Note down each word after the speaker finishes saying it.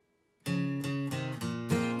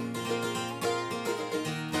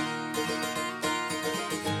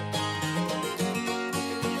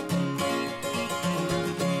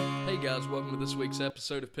this week's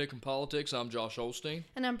episode of Pickin' Politics. I'm Josh Olstein.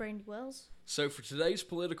 And I'm Brandy Wells. So for today's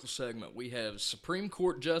political segment, we have Supreme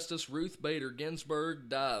Court Justice Ruth Bader Ginsburg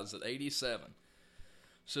dies at 87.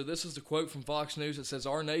 So this is the quote from Fox News. It says,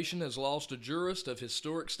 "Our nation has lost a jurist of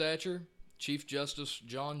historic stature," Chief Justice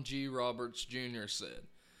John G. Roberts Jr. said.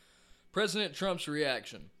 President Trump's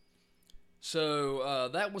reaction. So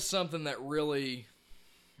that was something that really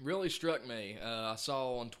struck me. I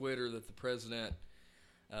saw on Twitter that the president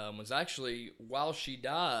was actually, while she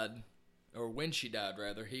died, or when she died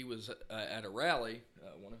rather, he was at a rally,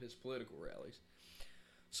 one of his political rallies.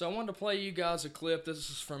 So I wanted to play you guys a clip. This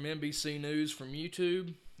is from NBC News from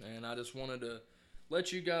YouTube, and I just wanted to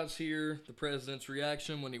let you guys hear the president's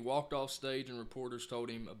reaction when he walked off stage and reporters told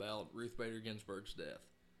him about Ruth Bader Ginsburg's death.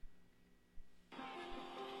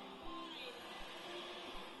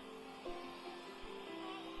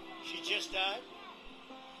 She just died?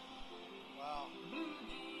 Wow.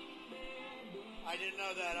 I didn't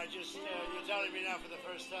know that. You're telling me now for the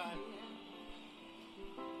first time.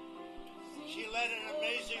 She led an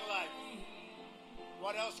amazing life.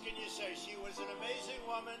 What else can you say? She was an amazing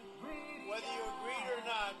woman. Whether you agreed or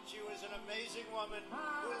not, she was an amazing woman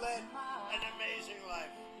who led an amazing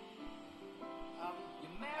life. I'm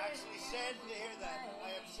actually saddened to hear that. I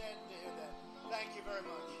am saddened to hear that. Thank you very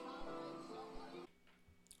much.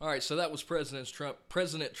 All right, so that was President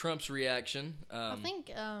Trump's reaction. I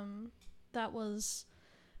think that was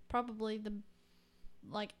probably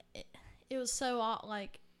it was so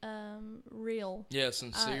real. Yeah,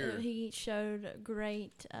 sincere. He showed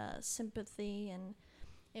great sympathy and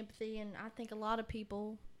empathy, and I think I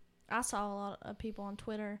saw a lot of people on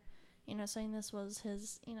Twitter, saying this was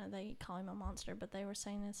his, they call him a monster, but they were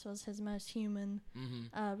saying this was his most human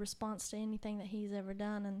response to anything that he's ever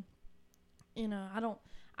done. And,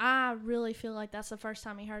 I really feel like that's the first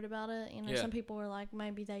time he heard about it. Some people were like,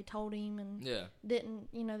 maybe they told him and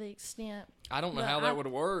didn't, the extent. I don't know how that would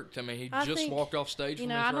have worked. I mean, he just walked off stage from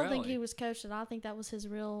his rally. I don't think he was coached. I think that was his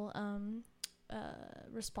real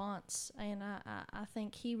response. And I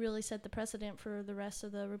think he really set the precedent for the rest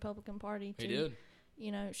of the Republican Party to, he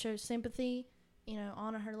did. Show sympathy,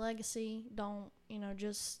 honor her legacy. Don't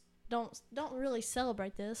really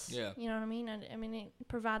celebrate this. Yeah. You know what I mean? I mean, it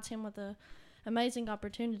provides him with a amazing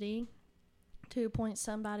opportunity to appoint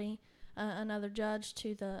somebody, another judge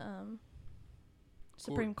to the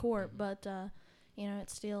Supreme Court, but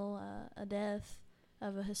it's still a death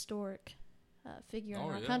of a historic figure in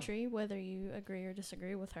our country, whether you agree or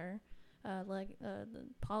disagree with her the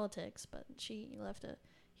politics, but she left a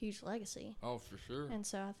huge legacy. Oh, for sure. And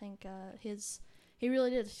so I think he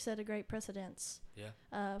really did set a great precedence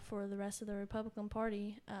for the rest of the Republican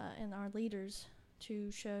Party and our leaders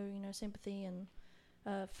to show, sympathy and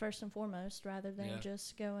first and foremost, rather than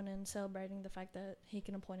just going and celebrating the fact that he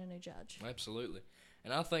can appoint a new judge. Absolutely.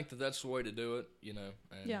 And I think that that's the way to do it, and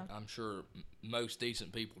I'm sure most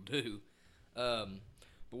decent people do. But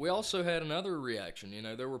we also had another reaction.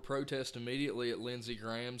 There were protests immediately at Lindsey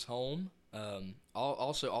Graham's home,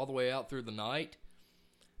 also all the way out through the night.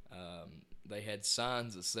 They had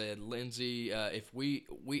signs that said, "Lindsey, if we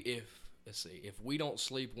don't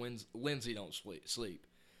sleep, Lindsey don't sleep."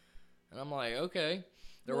 And I'm like, okay.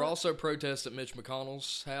 There were also protests at Mitch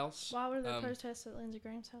McConnell's house. Why were there protests at Lindsey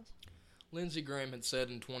Graham's house? Lindsey Graham had said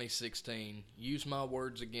in 2016, "Use my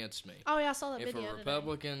words against me." Oh, yeah, I saw that if video a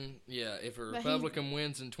Republican, today. If a Republican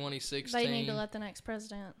wins in 2016, they need to let the next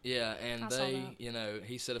president. Yeah, and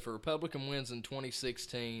he said if a Republican wins in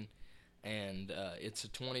 2016, and it's a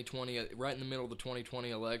 2020, right in the middle of the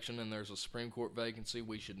 2020 election, and there's a Supreme Court vacancy,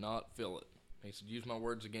 we should not fill it. He said, "Use my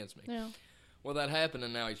words against me." Yeah. Well, that happened,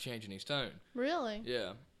 and now he's changing his tone. Really?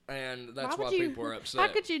 Yeah, and that's why people are upset. How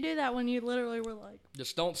could you do that when you literally were like,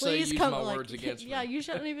 just don't say "use my words against me"? Yeah, you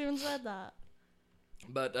shouldn't have even said that.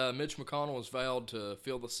 But Mitch McConnell has vowed to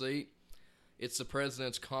fill the seat. It's the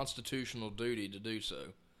president's constitutional duty to do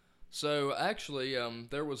so. So, actually,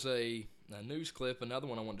 there was a news clip, another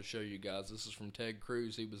one I wanted to show you guys. This is from Ted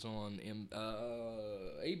Cruz. He was on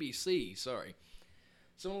ABC, sorry.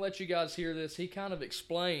 So I'm going to let you guys hear this. He kind of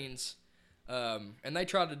explains, and they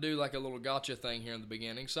tried to do like a little gotcha thing here in the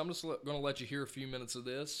beginning. So I'm just going to let you hear a few minutes of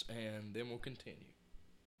this, and then we'll continue.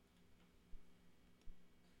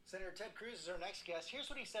 Senator Ted Cruz is our next guest. Here's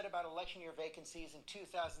what he said about election year vacancies in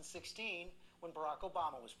 2016 when Barack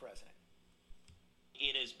Obama was president.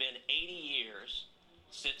 It has been 80 years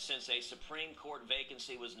since a Supreme Court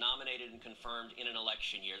vacancy was nominated and confirmed in an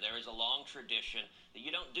election year. There is a long tradition that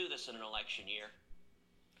you don't do this in an election year.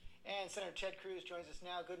 And Senator Ted Cruz joins us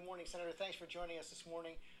now. Good morning, Senator. Thanks for joining us this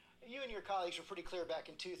morning. You and your colleagues were pretty clear back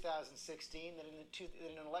in 2016 that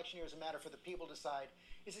that an election year is a matter for the people to decide.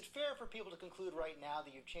 Is it fair for people to conclude right now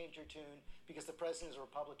that you've changed your tune because the president is a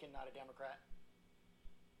Republican, not a Democrat?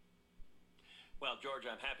 Well, George,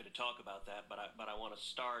 I'm happy to talk about that, but I want to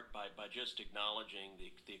start by just acknowledging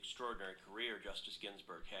the extraordinary career Justice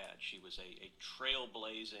Ginsburg had. She was a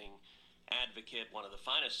trailblazing advocate, one of the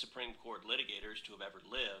finest Supreme Court litigators to have ever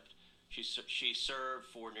lived. She served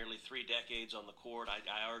for nearly 3 decades on the court. I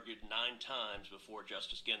argued 9 times before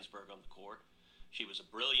Justice Ginsburg on the court. She was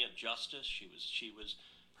a brilliant justice.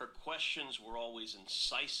 Her questions were always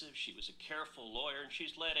incisive. She was a careful lawyer, and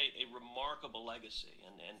she's led a remarkable legacy.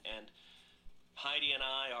 And Heidi and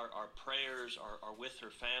I, our prayers are with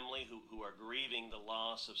her family who are grieving the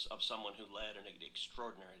loss of someone who led an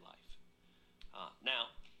extraordinary life.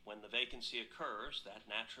 Now, when the vacancy occurs, that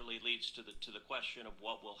naturally leads to the question of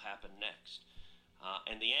what will happen next.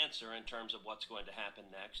 And the answer in terms of what's going to happen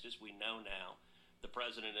next is we know now the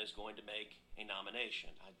president is going to make a nomination.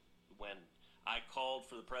 When I called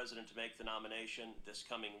for the president to make the nomination this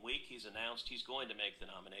coming week, he's announced he's going to make the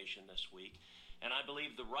nomination this week. And I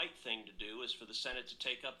believe the right thing to do is for the Senate to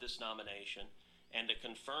take up this nomination and to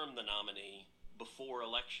confirm the nominee before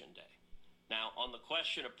Election Day. Now, on the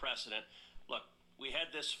question of precedent, look, we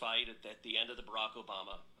had this fight at the end of the Barack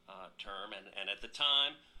Obama term, and at the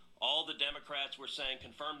time, all the Democrats were saying,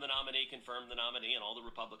 confirm the nominee, and all the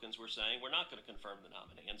Republicans were saying, we're not going to confirm the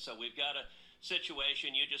nominee. And so we've got a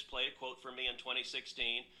situation, you just played a quote from me in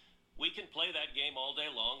 2016. We can play that game all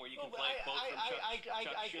day long where you can play a quote from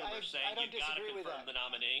Chuck Schumer saying you've got to confirm the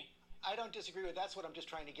nominee. I don't disagree with that. That's what I'm just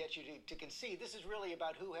trying to get you to concede. This is really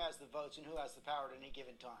about who has the votes and who has the power at any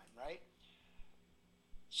given time, right?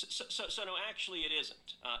 So no, actually it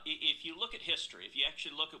isn't. If you look at history, if you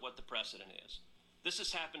actually look at what the precedent is, this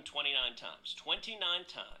has happened 29 times. 29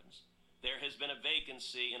 times there has been a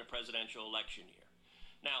vacancy in a presidential election year.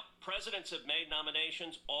 Now, presidents have made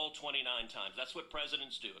nominations all 29 times. That's what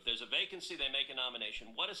presidents do. If there's a vacancy, they make a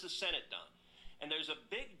nomination. What has the Senate done? And there's a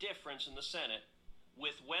big difference in the Senate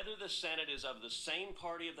with whether the Senate is of the same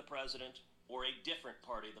party of the president or a different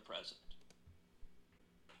party of the president.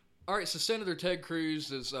 All right, so Senator Ted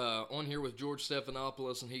Cruz is on here with George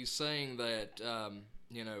Stephanopoulos, and he's saying that,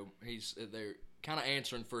 they're kind of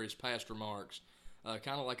answering for his past remarks,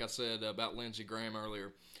 kind of like I said about Lindsey Graham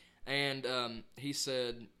earlier. And he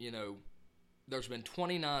said, there's been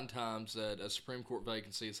 29 times that a Supreme Court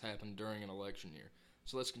vacancy has happened during an election year.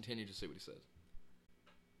 So let's continue to see what he says.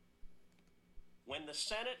 When the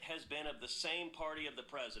Senate has been of the same party of the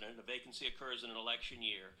president, a vacancy occurs in an election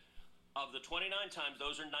year, of the 29 times,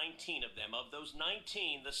 those are 19 of them. Of those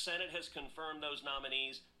 19, the Senate has confirmed those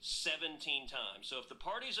nominees 17 times. So if the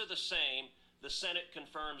parties are the same, the Senate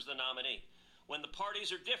confirms the nominee. When the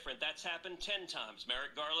parties are different, that's happened 10 times.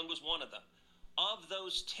 Merrick Garland was one of them. Of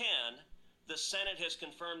those 10, the Senate has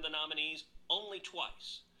confirmed the nominees only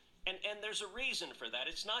twice. And there's a reason for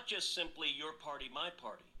that. It's not just simply your party, my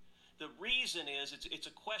party. The reason is it's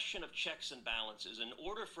a question of checks and balances. In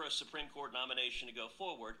order for a Supreme Court nomination to go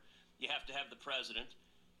forward, you have to have the president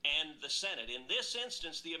and the Senate. In this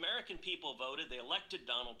instance, the American people voted. They elected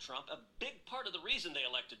Donald Trump. A big part of the reason they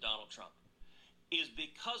elected Donald Trump is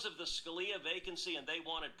because of the Scalia vacancy, and they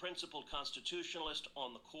wanted principled constitutionalists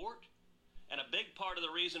on the court. And a big part of the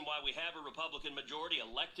reason why we have a Republican majority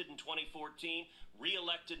elected in 2014,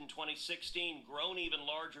 re-elected in 2016, grown even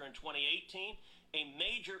larger in 2018, a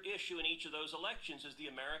major issue in each of those elections is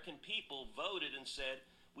the American people voted and said,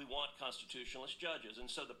 we want constitutionalist judges.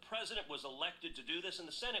 And so the president was elected to do this, and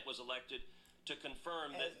the Senate was elected to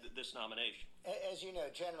confirm this nomination. As you know,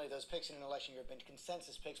 generally those picks in an election year have been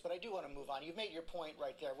consensus picks, but I do want to move on. You've made your point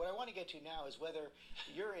right there. What I want to get to now is whether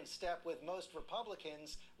you're in step with most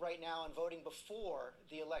Republicans right now in voting before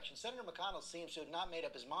the election. Senator McConnell seems to have not made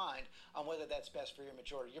up his mind on whether that's best for your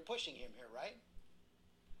majority. You're pushing him here, right?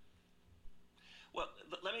 Well,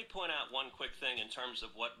 let me point out one quick thing in terms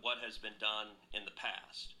of what has been done in the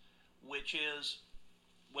past, which is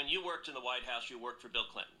when you worked in the White House, you worked for Bill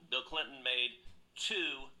Clinton. Bill Clinton made 2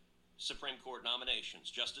 Supreme Court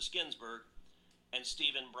nominations, Justice Ginsburg and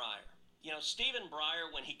Stephen Breyer. Stephen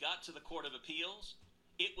Breyer, when he got to the Court of Appeals,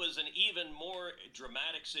 it was an even more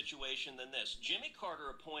dramatic situation than this. Jimmy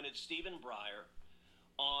Carter appointed Stephen Breyer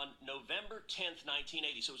on November 10th,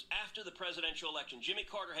 1980. So it was after the presidential election. Jimmy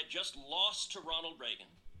Carter had just lost to Ronald Reagan,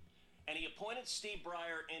 and he appointed Steve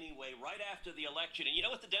Breyer anyway right after the election. And you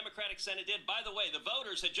know what the Democratic Senate did? By the way, the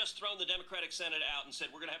voters had just thrown the Democratic Senate out and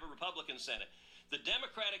said, we're going to have a Republican Senate. The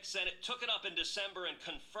Democratic Senate took it up in December and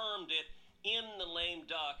confirmed it in the lame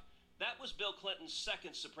duck. That was Bill Clinton's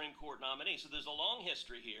second Supreme Court nominee. So there's a long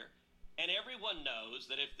history here. And everyone knows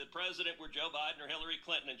that if the president were Joe Biden or Hillary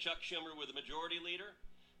Clinton and Chuck Schumer were the majority leader,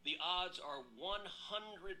 the odds are 100%.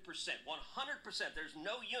 100%. There's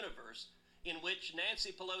no universe in which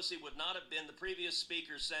Nancy Pelosi would not have been the previous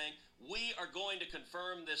speaker saying, we are going to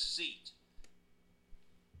confirm this seat.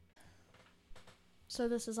 So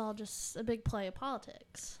this is all just a big play of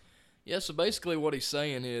politics. Yeah, so basically what he's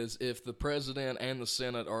saying is if the president and the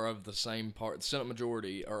Senate are of the same party, the Senate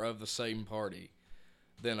majority are of the same party,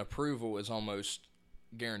 then approval is almost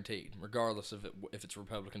guaranteed, regardless if it's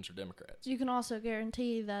Republicans or Democrats. You can also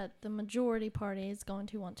guarantee that the majority party is going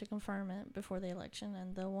to want to confirm it before the election,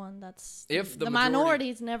 and the one that's If the minority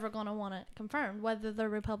is never going to want it confirmed, whether they're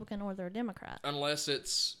Republican or they're Democrat.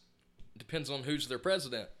 Unless depends on who's their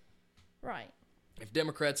president. Right. If the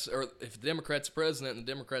Democrats president and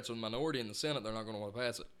the Democrats are the minority in the Senate, they're not going to want to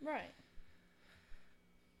pass it. Right.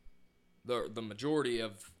 The majority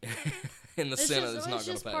of in the Senate is not going to pass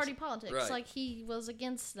it. It's just party politics. Right. Like, he was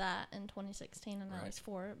against that in 2016, and now Right. he's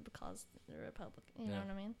for it because the Republican. You know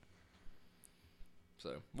what I mean?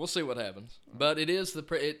 So we'll see what happens. But it is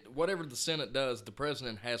whatever the Senate does, the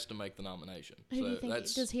president has to make the nomination. Who so do you think?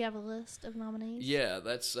 that's, Does he have a list of nominees? Yeah,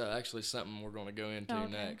 that's actually something we're going to go into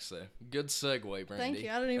Okay. next. So good segue, Brandy. Thank you.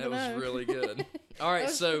 I didn't even know. That was really good. All right,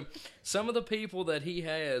 so some of the people that he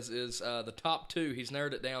has is the top two. He's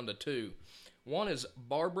narrowed it down to two. One is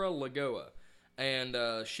Barbara Lagoa, and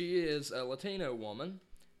she is a Latino woman.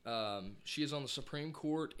 She is on the Supreme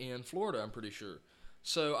Court in Florida, I'm pretty sure.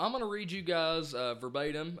 So I'm going to read you guys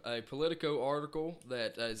verbatim a Politico article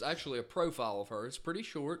that is actually a profile of her. It's pretty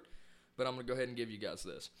short, but I'm going to go ahead and give you guys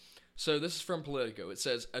this. So this is from Politico. It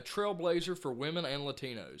says, a trailblazer for women and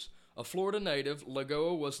Latinos. A Florida native,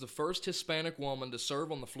 Lagoa was the first Hispanic woman to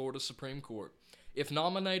serve on the Florida Supreme Court. If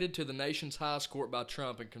nominated to the nation's highest court by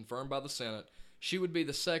Trump and confirmed by the Senate, she would be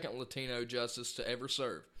the second Latino justice to ever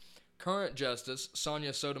serve. Current Justice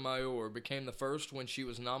Sonia Sotomayor became the first when she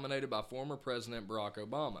was nominated by former President Barack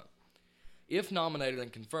Obama. If nominated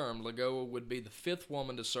and confirmed, Lagoa would be the fifth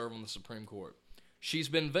woman to serve on the Supreme Court. She's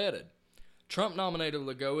been vetted. Trump nominated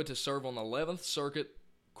Lagoa to serve on the 11th Circuit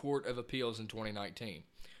Court of Appeals in 2019.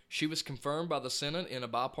 She was confirmed by the Senate in a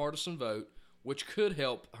bipartisan vote, which could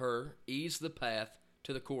help her ease the path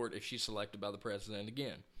to the court if she's selected by the president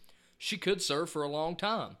again. She could serve for a long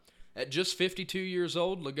time. At just 52 years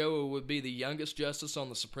old, Lagoa would be the youngest justice on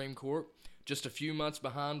the Supreme Court, just a few months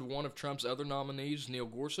behind one of Trump's other nominees, Neil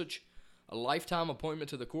Gorsuch. A lifetime appointment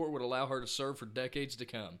to the court would allow her to serve for decades to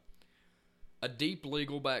come. A deep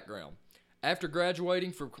legal background. After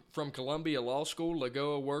graduating from Columbia Law School,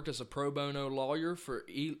 Lagoa worked as a pro bono lawyer for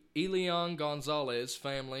Elian Gonzalez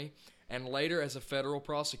family and later as a federal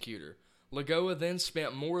prosecutor. Lagoa then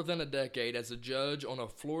spent more than a decade as a judge on a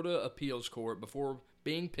Florida appeals court before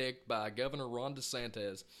being picked by Governor Ron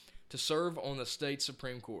DeSantis to serve on the state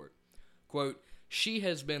Supreme Court. Quote, she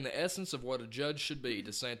has been the essence of what a judge should be,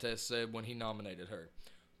 DeSantis said when he nominated her.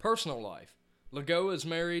 Personal life. Lagoa is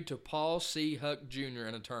married to Paul C. Huck Jr.,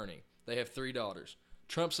 an attorney. They have 3 daughters.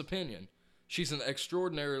 Trump's opinion. She's an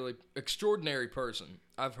extraordinary person.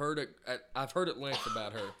 I've heard at length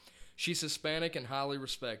about her. She's Hispanic and highly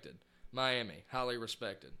respected. Miami, highly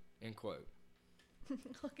respected. End quote.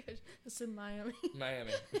 Okay, it's in Miami.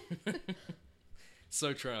 Miami.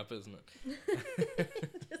 So Trump, isn't it?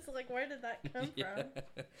 It's like, where did that come from?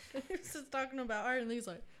 He was just talking about art, and he's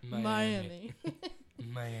like, Miami.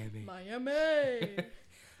 Miami. Miami. Miami.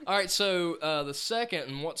 All right, so the second,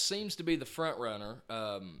 and what seems to be the front runner,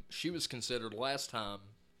 she was considered last time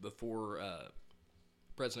before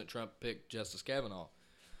President Trump picked Justice Kavanaugh.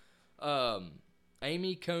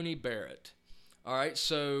 Amy Coney Barrett. All right,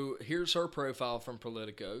 so here's her profile from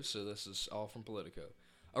Politico. So this is all from Politico.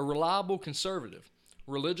 A reliable conservative.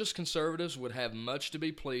 Religious conservatives would have much to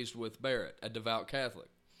be pleased with Barrett, a devout Catholic.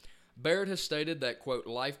 Barrett has stated that, quote,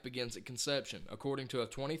 life begins at conception, according to a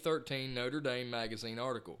 2013 Notre Dame magazine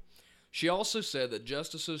article. She also said that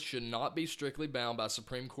justices should not be strictly bound by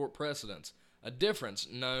Supreme Court precedents, a difference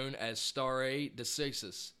known as stare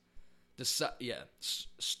decisis.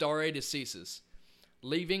 Stare decisis,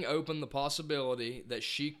 leaving open the possibility that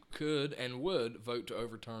she could and would vote to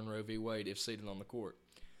overturn Roe v. Wade if seated on the court.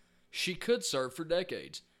 She could serve for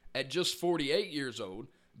decades. At just 48 years old,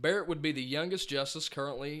 Barrett would be the youngest justice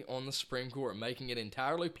currently on the Supreme Court, making it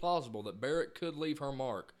entirely plausible that Barrett could leave her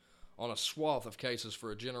mark on a swath of cases for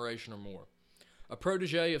a generation or more. A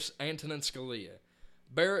protege of Antonin Scalia,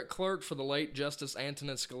 Barrett clerked for the late Justice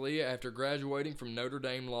Antonin Scalia after graduating from Notre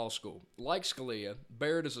Dame Law School. Like Scalia,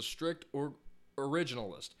 Barrett is a strict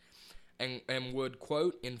originalist and would,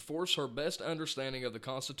 quote, enforce her best understanding of the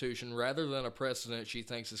Constitution rather than a precedent she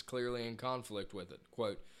thinks is clearly in conflict with it.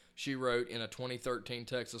 Quote, she wrote in a 2013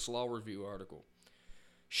 Texas Law Review article.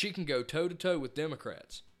 She can go toe-to-toe with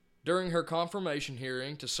Democrats. During her confirmation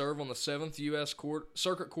hearing to serve on the 7th U.S.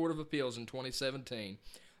 Circuit Court of Appeals in 2017,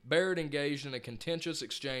 Barrett engaged in a contentious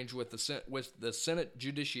exchange with the Senate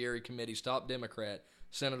Judiciary Committee's top Democrat,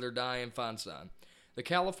 Senator Dianne Feinstein. The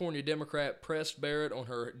California Democrat pressed Barrett on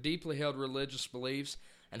her deeply held religious beliefs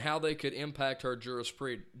and how they could impact her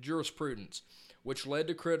jurisprudence, which led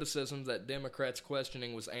to criticism that Democrats'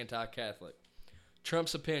 questioning was anti-Catholic.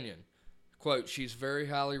 Trump's opinion, quote, "She's very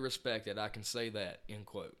highly respected, I can say that," end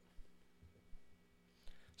quote.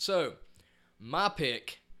 So, my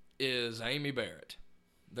pick is Amy Barrett.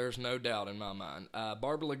 There's no doubt in my mind.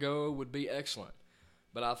 Barbara Lagoa would be excellent,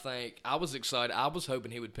 but I was excited. I was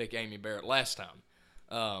hoping he would pick Amy Barrett last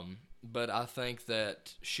time, but I think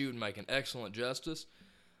that she would make an excellent justice.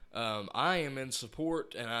 I am in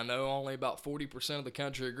support, and I know only about 40% of the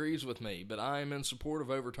country agrees with me, but I am in support of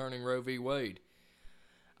overturning Roe v. Wade.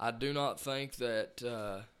 I do not think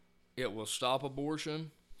that it will stop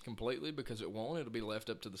abortion completely, because it won't. It'll be left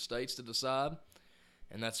up to the states to decide,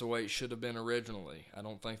 and that's the way it should have been originally. I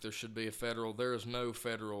don't think there should be there is no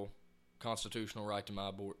federal constitutional right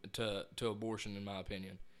to abortion, in my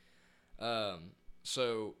opinion.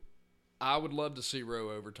 So I would love to see Roe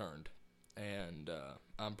overturned, and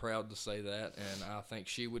I'm proud to say that, and I think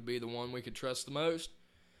she would be the one we could trust the most,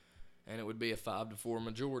 and it would be a 5-4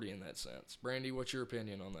 majority in that sense. Brandy, what's your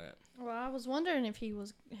opinion on that? Well, I was wondering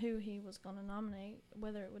who he was going to nominate,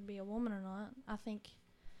 whether it would be a woman or not. I think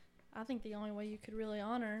the only way you could really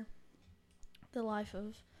honor the life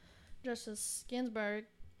of Justice Ginsburg,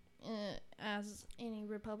 as any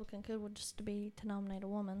Republican could, would just be to nominate a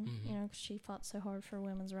woman. Mm-hmm. Because she fought so hard for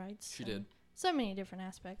women's rights. She did. So many different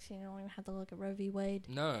aspects. You don't even have to look at Roe v. Wade.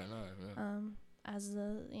 No. As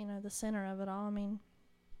the center of it all. I mean,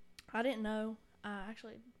 I didn't know. I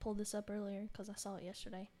actually pulled this up earlier because I saw it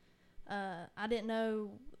yesterday. I didn't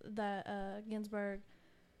know that Ginsburg,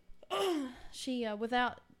 she,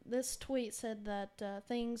 without this tweet said that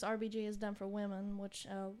things RBG has done for women, which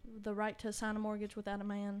the right to sign a mortgage without a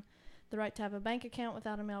man, the right to have a bank account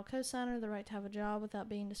without a male cosigner, the right to have a job without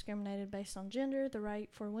being discriminated based on gender, the right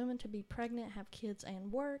for women to be pregnant, have kids,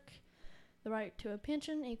 and work, the right to a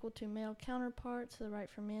pension equal to male counterparts, the right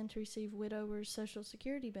for men to receive widowers' Social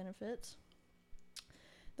Security benefits,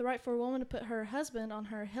 the right for a woman to put her husband on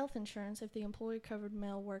her health insurance if the employer covered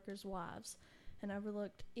male workers' wives and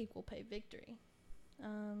overlooked equal pay victory.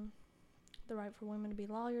 The right for women to be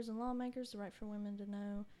lawyers and lawmakers, the right for women to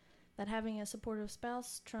know that having a supportive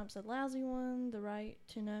spouse trumps a lousy one, the right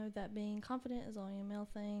to know that being confident is only a male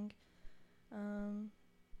thing.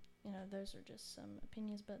 Those are just some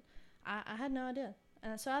opinions, but I had no idea.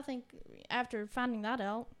 So I think after finding that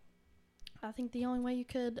out, I think the only way you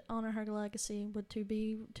could honor her legacy would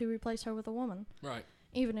to replace her with a woman. Right.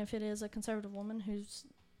 Even if it is a conservative woman who's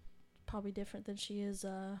probably different than she is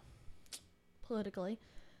politically.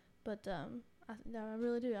 But I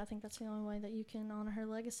really do. I think that's the only way that you can honor her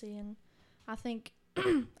legacy. And I think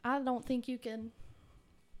I don't think you can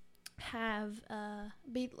have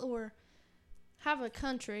have a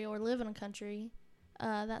country or live in a country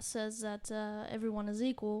that says that everyone is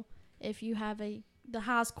equal if you have the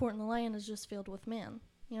highest court in the land is just filled with men.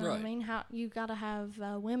 You know what I mean? How you got to have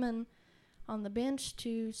women on the bench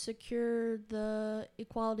to secure the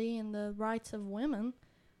equality and the rights of women.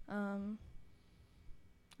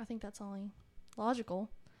 I think that's only logical.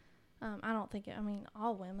 I don't think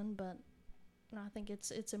all women, but I think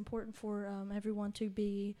it's important for everyone to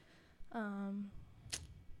be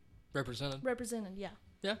represented. Represented, yeah.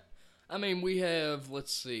 Yeah. I mean, we have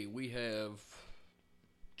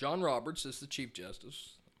John Roberts as the Chief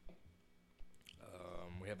Justice.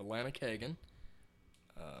 We have Alana Kagan,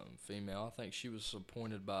 female. I think she was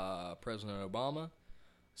appointed by President Obama.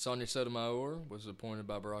 Sonia Sotomayor was appointed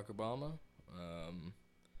by Barack Obama.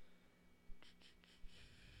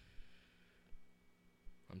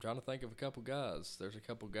 I'm trying to think of a couple guys. There's a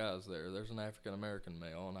couple guys there. There's an African-American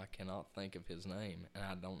male, and I cannot think of his name. And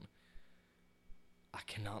I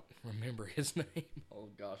cannot remember his name. Oh,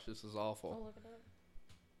 gosh, this is awful. I'll look it up.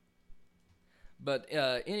 But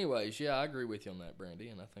anyways, yeah, I agree with you on that, Brandy,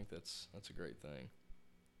 and I think that's a great thing.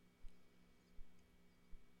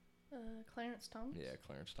 Clarence Thomas? Yeah,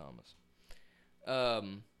 Clarence Thomas.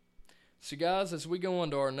 So, guys, as we go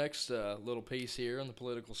on to our next little piece here in the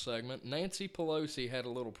political segment, Nancy Pelosi had a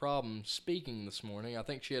little problem speaking this morning. I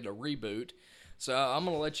think she had a reboot. So I'm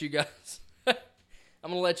going to let you guys... I'm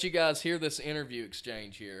going to let you guys hear this interview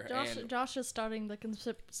exchange here. Josh is starting the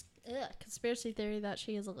conspiracy theory that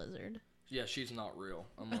she is a lizard. Yeah, she's not real.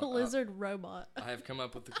 A lizard robot. I have come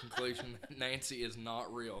up with the conclusion that Nancy is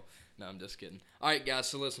not real. No, I'm just kidding. All right, guys,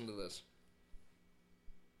 so listen to this.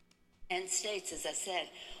 And states, as I said,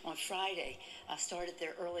 on Friday, I started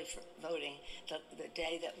there early for voting, the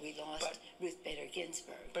day that we lost Ruth Bader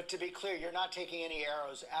Ginsburg. But to be clear, you're not taking any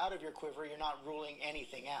arrows out of your quiver. You're not ruling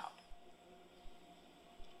anything out.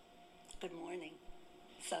 Good morning.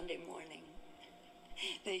 Sunday morning.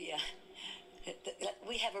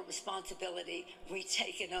 We have a responsibility. We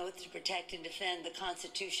take an oath to protect and defend the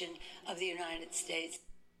Constitution of the United States.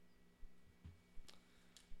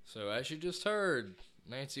 So as you just heard,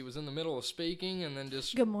 Nancy was in the middle of speaking and then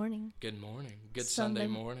just... Good morning. Good morning. Good Sunday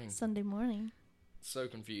morning. Sunday morning. So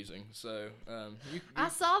confusing. So, I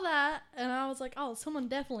saw that, and I was like, oh, someone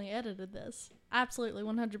definitely edited this. Absolutely,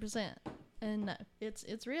 100%. And no, it's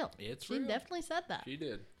real. It's real. She definitely said that. She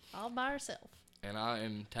did. All by herself. And I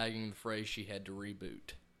am tagging the phrase she had to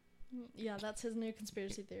reboot. Yeah, that's his new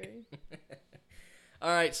conspiracy theory. All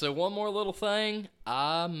right, so one more little thing.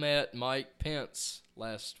 I met Mike Pence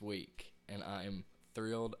last week, and I am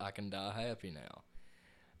thrilled I can die happy now.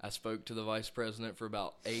 I spoke to the vice president for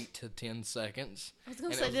about 8 to 10 seconds. I was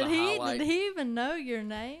going to say, did he even know your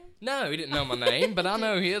name? No, he didn't know my name, but I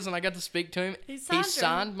know his, and I got to speak to him. He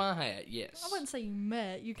signed my hat, yes. I wouldn't say you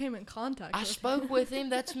met. You came in contact with him. I spoke with him.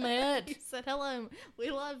 That's met. He said, hello, we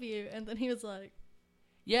love you. And then he was like...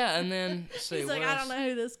 Yeah, and then... He's like, I don't know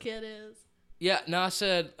who this kid is. Yeah, no, I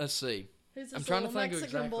said, let's see. Who's this I'm trying to think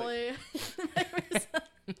Mexican of exactly.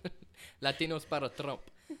 boy? Latinos para Trump.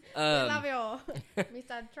 Love you,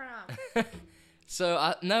 Mr. Trump. So,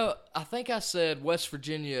 I think I said West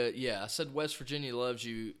Virginia. Yeah, I said West Virginia loves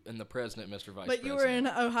you and the president, Mr. Vice President. But you were in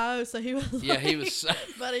Ohio, so he was Yeah, he was...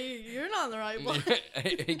 Buddy, you're not in the right one.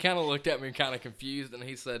 He kind of looked at me kind of confused, and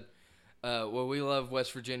he said, well, we love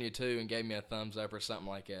West Virginia, too, and gave me a thumbs up or something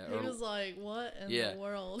like that. He was like, what in the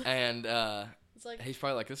world? And it's like, he's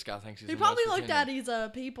probably like, this guy thinks he's He in probably West looked at Virginia.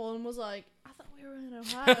 his people and was like, I thought we were in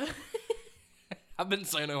Ohio. I've been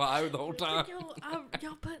saying Ohio the whole time.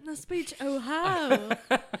 Y'all put in the speech Ohio.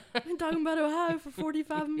 I've been talking about Ohio for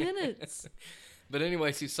 45 minutes. But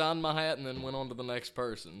anyways, he signed my hat and then went on to the next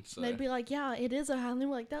person. So. They'd be like, yeah, it is Ohio. And they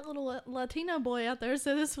were like, that little Latino boy out there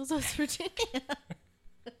said this was West Virginia.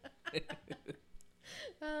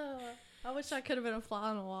 Oh, I wish I could have been a fly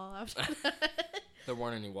on the wall after that. There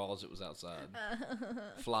weren't any walls. It was outside.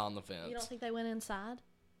 Fly on the fence. You don't think they went inside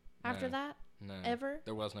after that? No. Ever?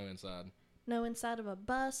 There was no inside. No inside of a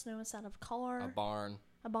bus, no inside of a car. A barn.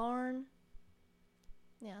 A barn.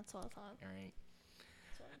 Yeah, that's what I thought. All right.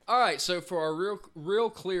 All right, so for our real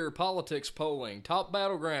clear politics polling, top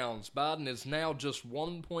battlegrounds, Biden is now just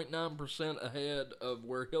 1.9% ahead of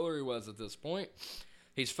where Hillary was at this point.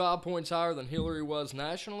 He's 5 points higher than Hillary was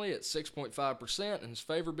nationally at 6.5%, and his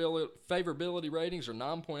favorability ratings are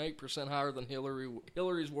 9.8% higher than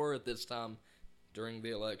Hillary's were at this time during the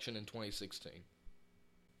election in 2016.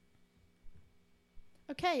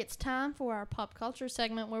 Okay, it's time for our pop culture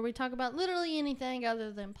segment where we talk about literally anything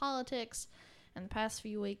other than politics. In the past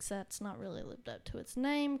few weeks, that's not really lived up to its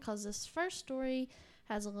name because this first story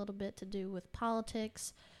has a little bit to do with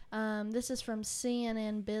politics. This is from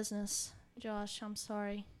CNN Business. Josh, I'm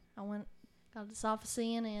sorry. Got this off of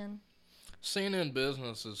CNN. CNN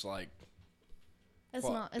Business is like...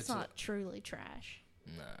 It's not truly trash.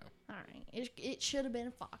 No. All right. It should have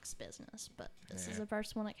been Fox Business, but this is the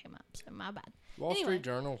first one that came up, so my bad. Wall Street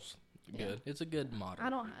Journal's good. Yeah. It's a good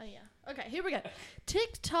model. Okay, here we go.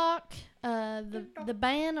 TikTok, the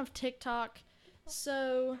ban of TikTok.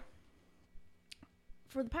 So,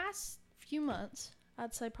 for the past few months,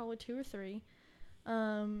 I'd say probably 2 or 3,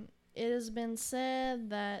 it has been said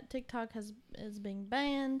that TikTok is being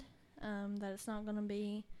banned, that it's not going to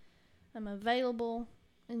be available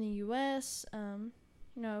in the U.S.,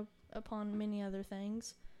 upon many other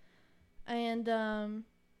things. And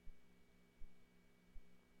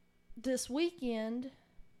this weekend,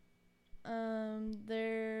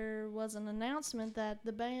 there was an announcement that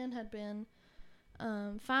the ban had been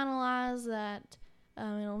finalized, that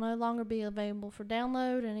it'll no longer be available for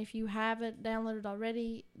download, and if you have it downloaded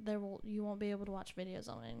already, you won't be able to watch videos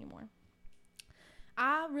on it anymore.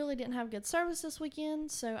 I really didn't have good service this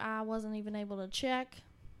weekend, so I wasn't even able to check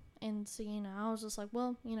and see, I was just like,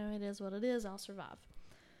 well, it is what it is, I'll survive.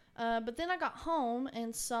 But then I got home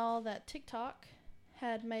and saw that TikTok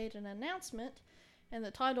had made an announcement, and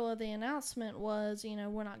the title of the announcement was,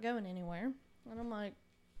 we're not going anywhere. And I'm like,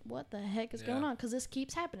 what the heck is going on? Because this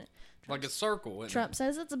keeps happening. Like a circle. Trump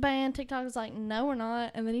says it's a ban. TikTok is like, no, we're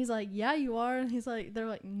not. And then he's like, yeah, you are. And they're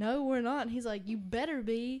like, no, we're not. And he's like, you better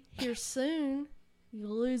be here soon. you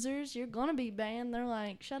losers, you're gonna be banned. They're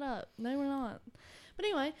like, shut up. No, we're not. But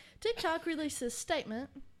anyway, TikTok released this statement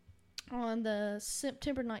on the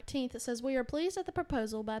September 19th. It says, we are pleased that the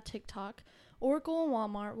proposal by TikTok, Oracle, and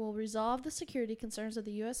Walmart will resolve the security concerns of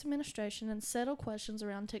the U.S. administration and settle questions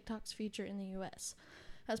around TikTok's future in the U.S.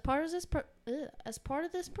 As part of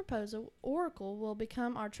this proposal, Oracle will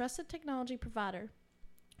become our trusted technology provider,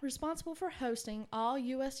 responsible for hosting all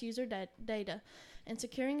U.S. user data and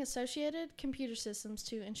securing associated computer systems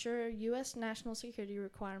to ensure U.S. national security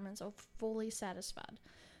requirements are fully satisfied.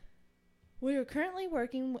 We are currently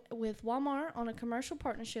working with Walmart on a commercial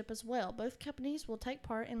partnership as well. Both companies will take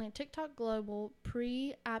part in a TikTok Global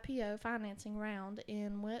pre-IPO financing round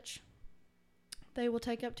in which they will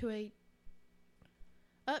take up to a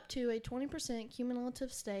 20%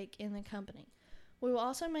 cumulative stake in the company. We will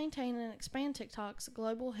also maintain and expand TikTok's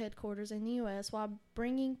global headquarters in the U.S. while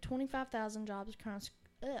bringing 25,000 jobs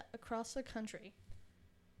across the country.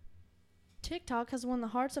 TikTok has won the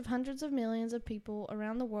hearts of hundreds of millions of people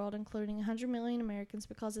around the world, including 100 million Americans,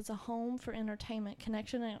 because it's a home for entertainment,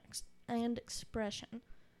 connection, and expression.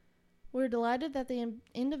 We're delighted that the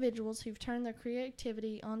individuals who've turned their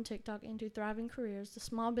creativity on TikTok into thriving careers, the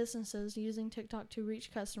small businesses using TikTok to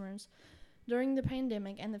reach customers during the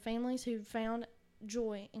pandemic, and the families who've found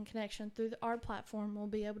joy and connection through our platform will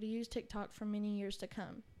be able to use TikTok for many years to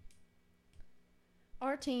come.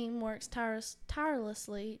 Our team works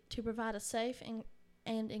tirelessly to provide a safe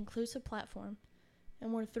and inclusive platform,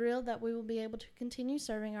 and we're thrilled that we will be able to continue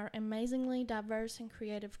serving our amazingly diverse and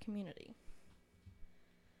creative community.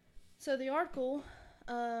 So the article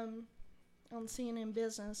on CNN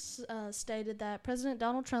Business stated that President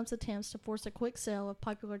Donald Trump's attempts to force a quick sale of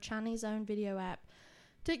popular Chinese-owned video app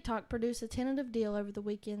TikTok produced a tentative deal over the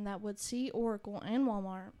weekend that would see Oracle and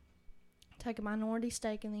Walmart take a minority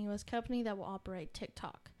stake in the U.S. company that will operate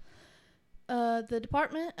TikTok. The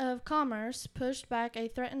Department of Commerce pushed back a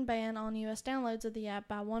threatened ban on U.S. downloads of the app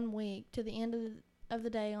by 1 week to the end of the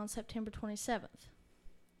day on September 27th.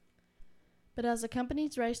 But as the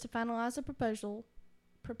companies race to finalize the proposal,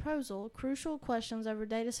 crucial questions over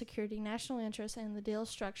data security, national interest, and the deal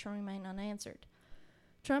structure remain unanswered.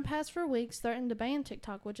 Trump has for weeks threatened to ban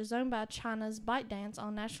TikTok, which is owned by China's ByteDance,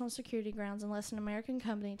 on national security grounds unless an American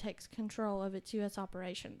company takes control of its U.S.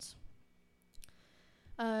 operations.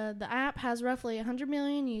 The app has roughly 100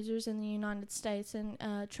 million users in the United States, and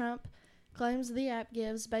Trump claims the app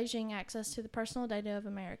gives Beijing access to the personal data of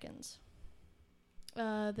Americans.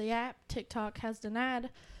 The app, TikTok, has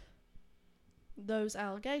denied those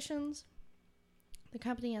allegations. The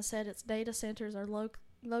company has said its data centers are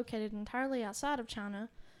located entirely outside of China,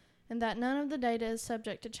 and that none of the data is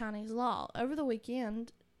subject to Chinese law. Over the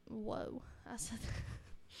weekend,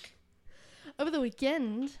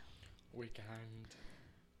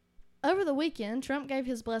 Trump gave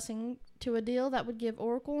his blessing to a deal that would give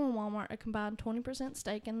Oracle and Walmart a combined 20%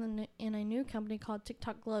 stake in a new company called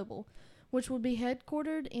TikTok Global, which would be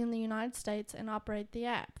headquartered in the United States and operate the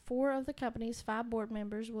app. 4 of the company's 5 board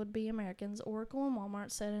members would be Americans, Oracle and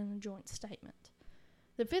Walmart said in a joint statement.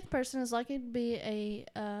 The 5th person is likely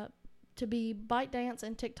to be ByteDance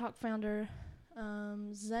and TikTok founder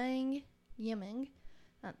Zhang Yiming.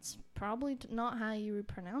 That's probably not how you would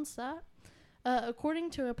pronounce that.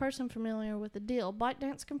 According to a person familiar with the deal,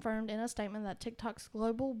 ByteDance confirmed in a statement that TikTok's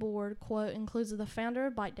global board, quote, includes the founder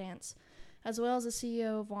of ByteDance, as well as the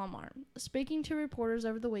CEO of Walmart. Speaking to reporters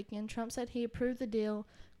over the weekend, Trump said he approved the deal,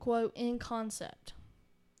 quote, in concept.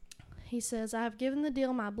 He says, I have given the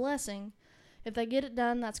deal my blessing. If they get it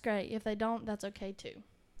done, that's great. If they don't, that's okay too.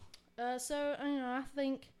 I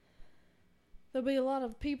think there'll be a lot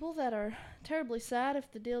of people that are terribly sad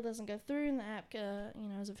if the deal doesn't go through and the app,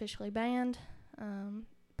 is officially banned.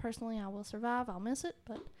 Personally, I will survive. I'll miss it,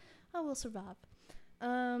 but I will survive.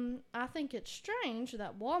 I think it's strange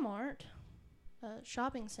that Walmart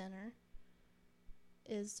shopping center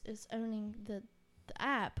is owning the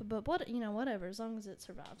app, but whatever, as long as it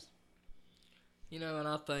survives. And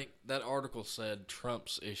I think that article said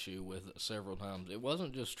Trump's issue with it several times. It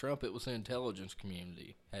wasn't just Trump, it was the intelligence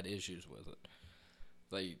community had issues with it.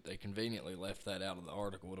 They conveniently left that out of the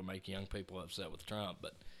article to make young people upset with Trump,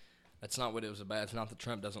 but that's not what it was about. It's not that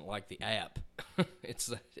Trump doesn't like the app.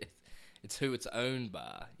 It's who it's owned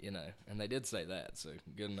by, and they did say that, so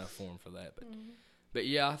good enough for him for that. But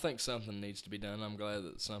yeah, I think something needs to be done. I'm glad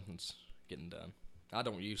that something's getting done. I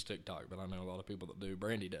don't use TikTok, but I know a lot of people that do.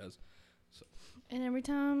 Brandy does. So. And every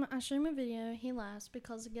time I stream a video, he laughs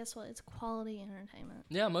because guess what? It's quality entertainment.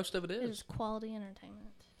 Yeah, most of it is. It is quality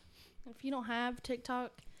entertainment. If you don't have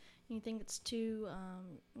TikTok and you think it's too,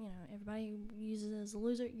 everybody uses it as a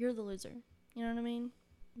loser, you're the loser. You know what I mean?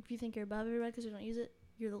 If you think you're above everybody because you don't use it,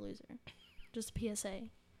 you're the loser. Just a PSA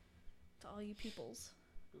to all you peoples.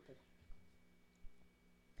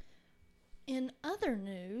 In other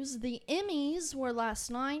news, the Emmys were last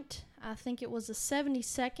night. I think it was the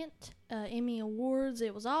 72nd Emmy Awards.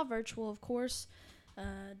 It was all virtual, of course,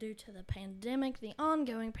 due to the pandemic, the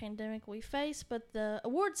ongoing pandemic we face. But the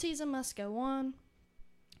award season must go on.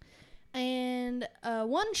 And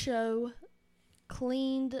one show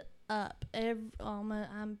cleaned up.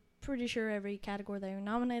 I'm pretty sure every category they were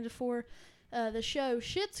nominated for. The show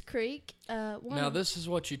Schitt's Creek. Now, this is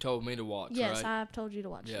what you told me to watch, yes, right? I've told you to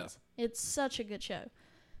watch this. It's such a good show.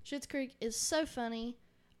 Schitt's Creek is so funny.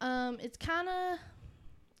 It's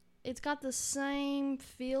got the same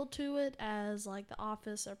feel to it as like The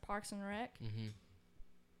Office or Parks and Rec. Mm-hmm.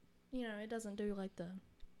 You know, it doesn't do like the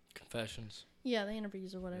Confessions. Yeah, the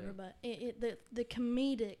interviews or whatever, but the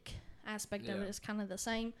comedic aspect of it is kind of the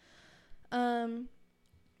same. And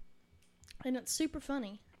it's super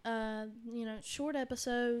funny. You know, short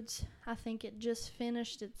episodes. I think it just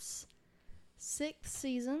finished its 6th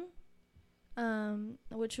season,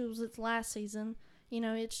 which was its last season. You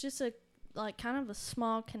know, it's just kind of a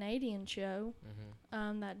small Canadian show,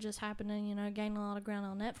 that just happened to, you know, gain a lot of ground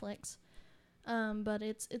on Netflix. But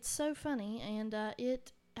it's so funny, and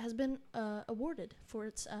it has been awarded for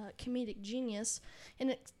its comedic genius.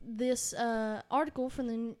 And this article from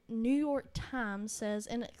the New York Times says,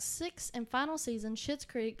 in its 6th and final season, Schitt's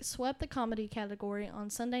Creek swept the comedy category on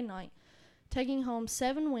Sunday night, taking home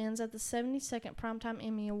 7 wins at the 72nd Primetime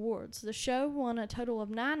Emmy Awards. The show won a total of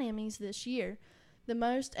 9 Emmys this year, the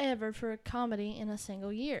most ever for a comedy in a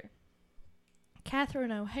single year.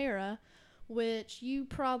 Catherine O'Hara, which you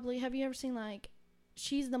probably... Have you ever seen, like...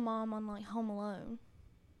 She's the mom on, like, Home Alone,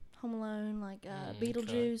 like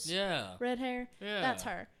Beetlejuice. Okay. Yeah. Red hair. Yeah. That's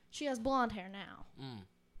her. She has blonde hair now.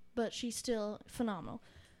 But she's still phenomenal.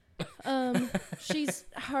 She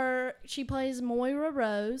plays Moira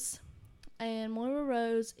Rose, and Moira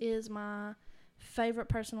Rose is my favorite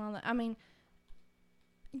person on that. I mean,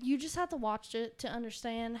 you just have to watch it to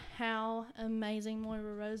understand how amazing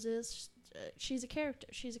Moira Rose is. She's a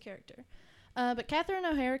character. But Catherine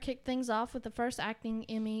O'Hara kicked things off with the first acting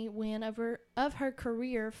Emmy win of her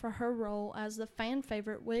career for her role as the fan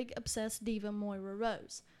favorite wig-obsessed diva Moira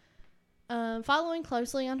Rose. Following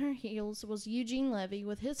closely on her heels was Eugene Levy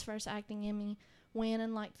with his first acting Emmy win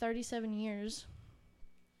in like 37 years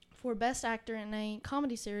for Best Actor in a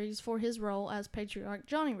Comedy Series for his role as patriarch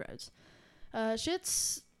Johnny Rose.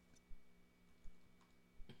 Schitt's...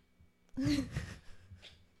 Sorry,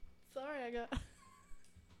 I got...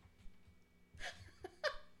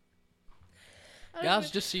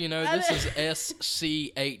 Guys, just so you know, this is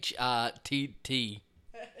SCHITTS.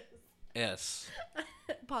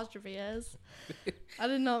 Apostrophe S. I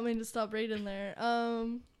did not mean to stop reading there.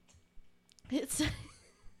 It's...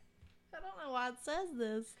 I don't know why it says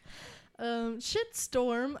this.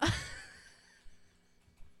 Shitstorm.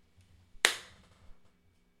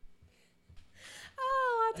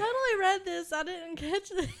 Oh, I totally read this. I didn't catch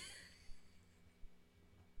this.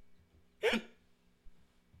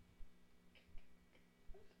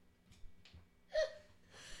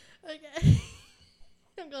 Okay.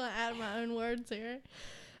 I'm going to add my own words here.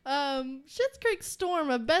 Schitt's Creek Storm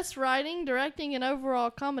of Best Writing, Directing, and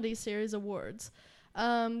Overall Comedy Series Awards.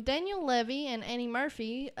 Daniel Levy and Annie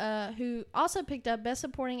Murphy, who also picked up Best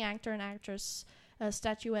Supporting Actor and Actress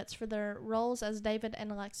statuettes for their roles as David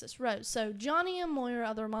and Alexis Rose. So Johnny and Moira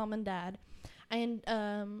are their mom and dad, and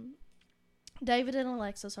David and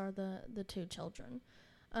Alexis are the 2 children.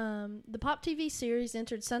 The Pop TV series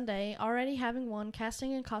entered Sunday, already having won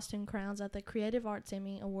casting and costume crowns at the Creative Arts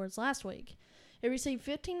Emmy Awards last week. It received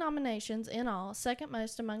 15 nominations in all, second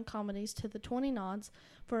most among comedies to the 20 nods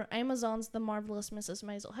for Amazon's The Marvelous Mrs.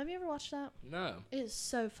 Maisel. Have you ever watched that? No. It is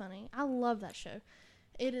so funny. I love that show.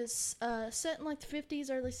 It is set in like the 50s,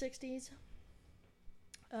 early 60s.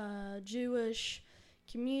 Jewish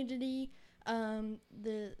community. Midge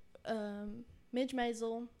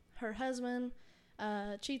Maisel, her husband,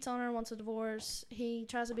 cheats on her, wants a divorce. He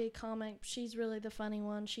tries to be a comic. She's really the funny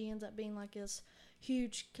one. She ends up being like this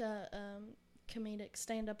huge comedic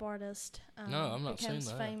stand-up artist. No, I'm not seeing that.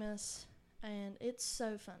 Becomes famous, and it's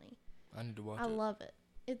so funny. I need to watch it. I love it.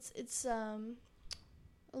 It's a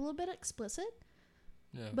little bit explicit,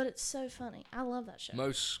 yeah, but it's so funny. I love that show.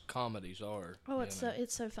 Most comedies are. Oh, it's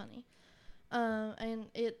so funny, and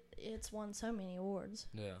it's won so many awards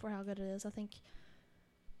for how good it is. I think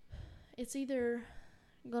it's either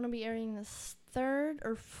going to be airing this 3rd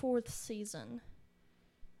or 4th season.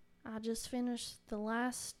 I just finished the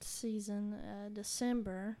last season,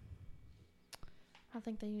 December. I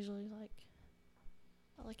think they usually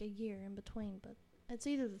like a year in between, but it's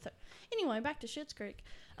either the third. Anyway, back to Schitt's Creek.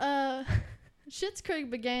 Schitt's Creek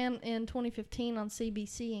began in 2015 on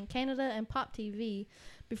CBC in Canada and Pop TV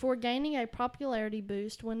before gaining a popularity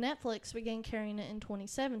boost when Netflix began carrying it in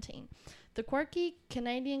 2017. The quirky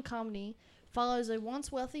Canadian comedy follows a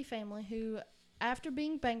once wealthy family who, after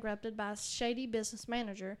being bankrupted by a shady business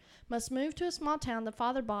manager, must move to a small town the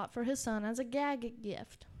father bought for his son as a gag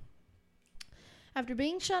gift. After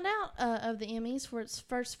being shut out of the Emmys for its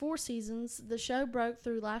first 4 seasons, the show broke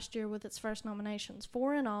through last year with its first nominations,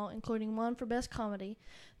 4 in all, including 1 for Best Comedy,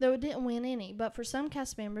 though it didn't win any. But for some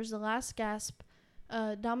cast members, the last gasp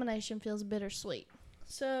nomination feels bittersweet.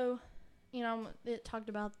 So, it talked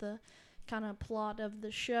about the kind of plot of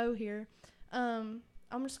the show here. I'm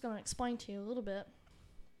just going to explain to you a little bit.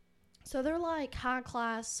 So they're like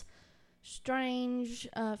high-class, strange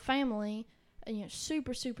family,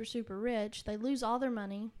 super, super, super rich. They lose all their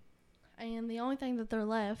money, and the only thing that they're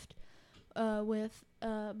left with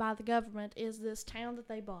by the government is this town that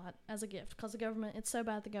they bought as a gift, because the government, it's so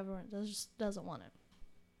bad the government just doesn't want it.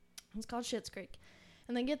 It's called Schitt's Creek.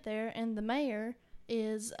 And they get there, and the mayor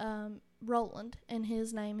is Roland, and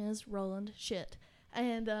his name is Roland Shit.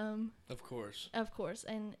 And Of course,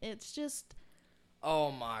 and it's just,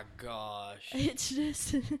 oh my gosh, it's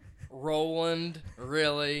just Roland,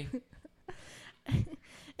 really?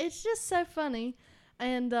 it's just so funny.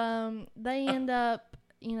 And they end up,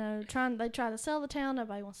 they try to sell the town.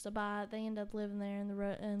 Nobody wants to buy it. They end up living there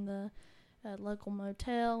in the local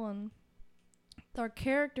motel. And their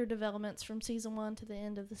character developments from season 1 to the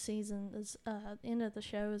end of the season is end of the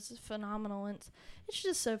show is phenomenal. And it's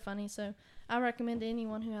just so funny. So I recommend to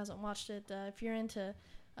anyone who hasn't watched it, if you're into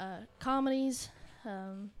comedies,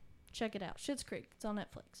 check it out. Schitt's Creek. It's on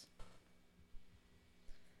Netflix.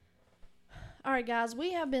 All right, guys,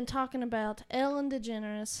 we have been talking about Ellen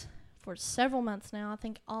DeGeneres for several months now, I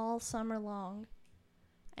think all summer long.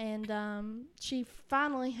 And she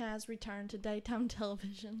finally has returned to daytime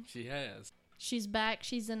television. She has. She's back.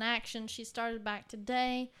 She's in action. She started back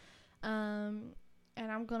today. And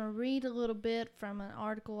I'm going to read a little bit from an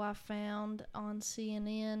article I found on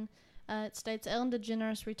CNN. It states, Ellen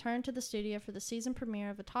DeGeneres returned to the studio for the season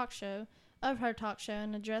premiere of her talk show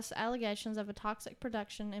and addressed allegations of a toxic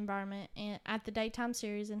production environment at the daytime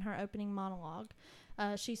series in her opening monologue.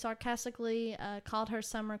 She sarcastically called her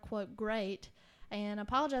summer, quote, great, and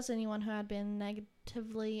apologized to anyone who had been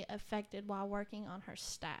negatively affected while working on her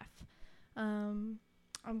staff. I'm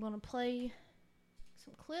going to play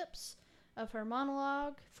some clips of her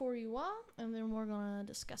monologue for you all, and then we're going to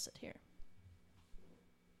discuss it here.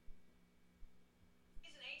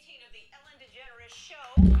 Season 18 of the Ellen DeGeneres Show.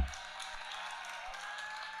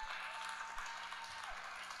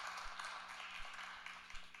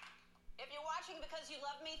 If you're watching because you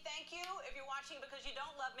love me, thank you. If you're watching because you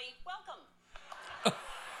don't love me, welcome.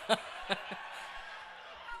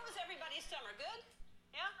 How was everybody's summer? Good?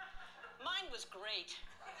 Yeah? Mine was great.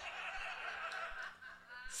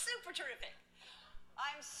 Super terrific.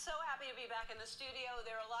 I'm so happy to be back in the studio.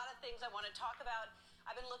 There are a lot of things I want to talk about.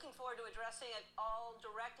 I've been looking forward to addressing it all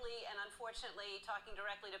directly, and unfortunately, talking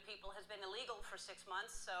directly to people has been illegal for 6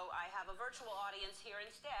 months, so I have a virtual audience here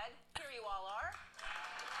instead. Here you all are.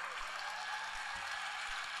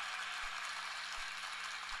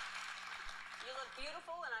 You look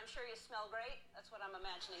beautiful, and I'm sure you smell great. That's what I'm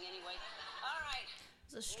imagining anyway. All right.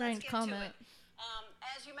 It's a strange comment.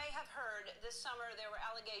 As you may have heard, this summer there were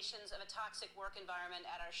allegations of a toxic work environment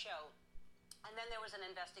at our show. And then there was an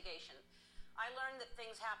investigation. I learned that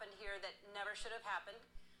things happened here that never should have happened.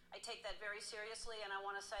 I take that very seriously, and I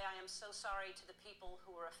want to say I am so sorry to the people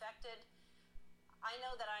who were affected. I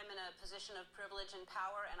know that I'm in a position of privilege and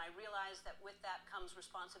power, and I realize that with that comes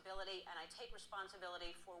responsibility, and I take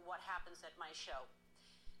responsibility for what happens at my show.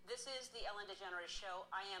 This is the Ellen DeGeneres Show.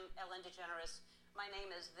 I am Ellen DeGeneres. My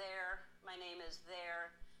name is there. My name is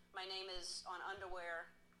there. My name is on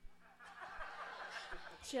underwear.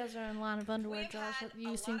 She has her own line of underwear, Josh.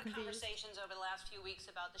 You seem confused. We've had a lot of conversations over the last few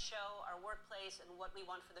weeks about the show, our workplace, and what we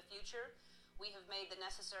want for the future. We have made the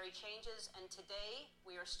necessary changes, and today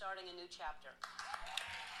we are starting a new chapter.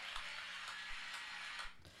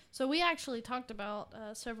 So we actually talked about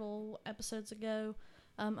several episodes ago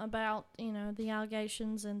about the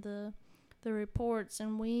allegations and the reports,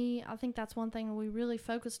 and I think that's one thing we really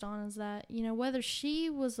focused on is that whether she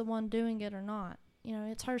was the one doing it or not,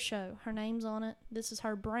 it's her show, her name's on it, this is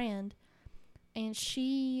her brand, and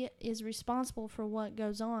she is responsible for what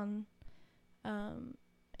goes on in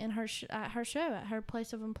at her show, at her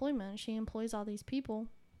place of employment. She employs all these people.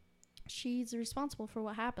 She's responsible for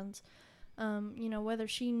what happens. Whether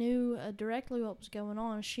she knew directly what was going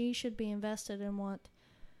on, she should be invested in what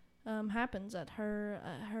happens at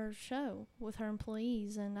her show with her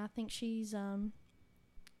employees, and I think she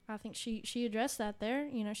addressed that there.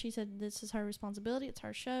 You know, she said this is her responsibility, it's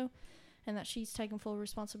her show, and that she's taken full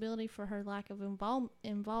responsibility for her lack of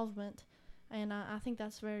involvement, and I think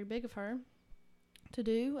that's very big of her to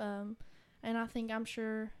do, and I'm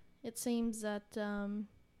sure it seems that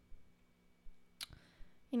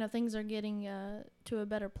you know, things are getting to a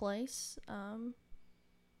better place,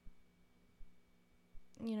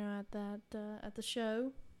 you know, at the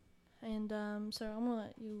show, and so I'm gonna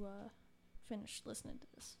let you finish listening to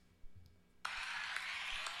this.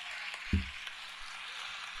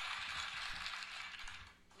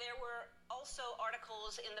 There were also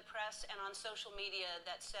articles in the press and on social media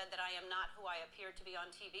that said that I am not who I appear to be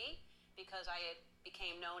on TV because I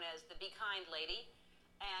became known as the Be Kind lady.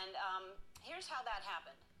 And here's how that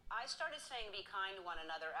happened. I started saying be kind to one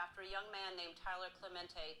another after a young man named Tyler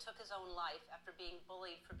Clemente took his own life after being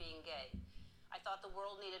bullied for being gay. I thought the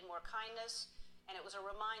world needed more kindness, and it was a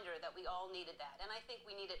reminder that we all needed that. And I think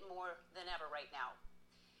we need it more than ever right now.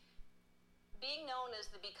 Being known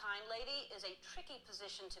as the Be Kind lady is a tricky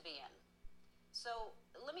position to be in. So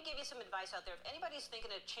let me give you some advice out there. If anybody's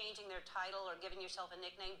thinking of changing their title or giving yourself a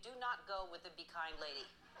nickname, do not go with the Be Kind lady.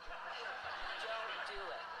 Don't do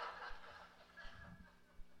it.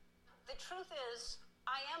 The truth is,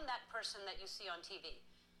 I am that person that you see on TV.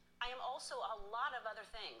 I am also a lot of other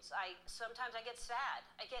things. Sometimes I get sad,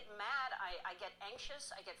 I get mad, I get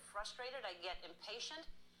anxious, I get frustrated, I get impatient,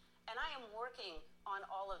 and I am working on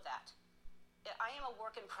all of that. I am a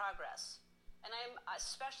work in progress, and I am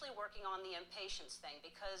especially working on the impatience thing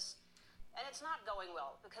and it's not going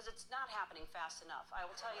well because it's not happening fast enough. I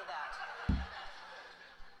will tell you that.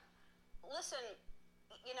 Listen,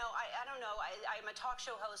 you know, I don't know, I'm a talk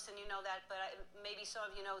show host and you know that, but maybe some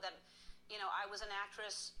of you know that, you know, I was an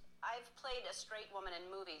actress. I've played a straight woman in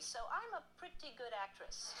movies, so I'm a pretty good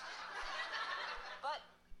actress. But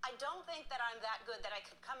I don't think that I'm that good that I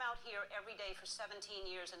could come out here every day for 17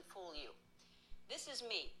 years and fool you. This is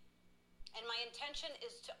me, and my intention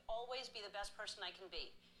is to always be the best person I can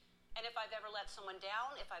be. And if I've ever let someone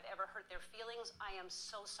down, if I've ever hurt their feelings, I am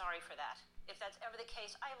so sorry for that. If that's ever the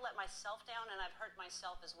case, I've let myself down and I've hurt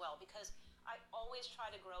myself as well, because I always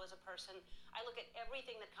try to grow as a person. I look at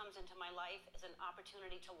everything that comes into my life as an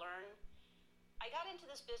opportunity to learn. I got into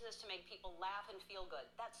this business to make people laugh and feel good.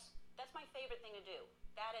 That's my favorite thing to do.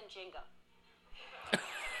 That and Jenga.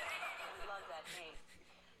 I love that name.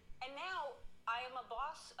 And now I am a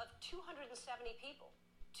boss of 270 people.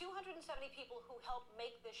 270 people who help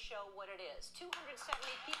make this show what it is. 270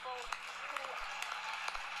 people who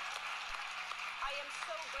I am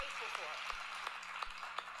so grateful for.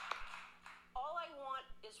 All I want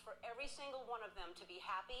is for every single one of them to be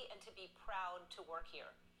happy and to be proud to work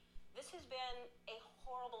here. This has been a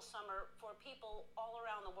horrible summer for people all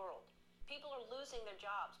around the world. People are losing their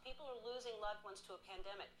jobs. People are losing loved ones to a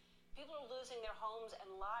pandemic. People are losing their homes and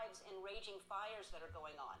lives in raging fires that are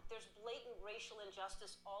going on. There's blatant racial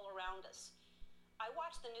injustice all around us. I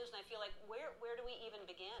watch the news and I feel like, where do we even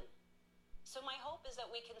begin? So my hope is that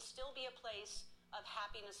we can still be a place of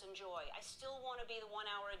happiness and joy. I still want to be the 1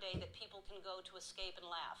 hour a day that people can go to escape and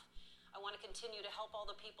laugh. I want to continue to help all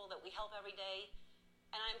the people that we help every day.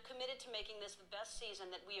 And I'm committed to making this the best season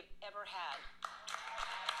that we have ever had.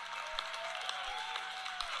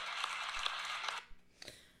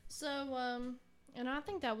 So, and I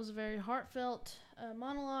think that was a very heartfelt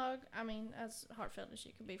monologue. I mean, as heartfelt as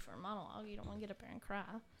you could be for a monologue. You don't want to get up there and cry.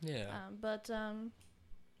 Yeah. But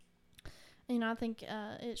you know, I think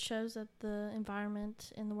it shows that the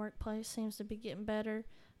environment in the workplace seems to be getting better.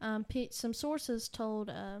 Some sources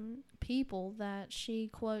told People that she,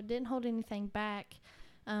 quote, didn't hold anything back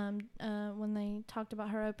when they talked about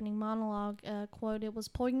her opening monologue. Quote, it was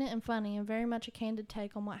poignant and funny and very much a candid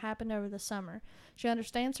take on what happened over the summer. She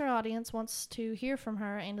understands her audience wants to hear from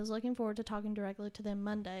her and is looking forward to talking directly to them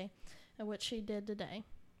Monday, which she did today.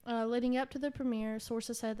 Leading up to the premiere,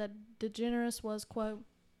 sources said that DeGeneres was, quote,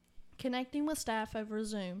 connecting with staff over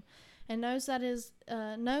Zoom and knows that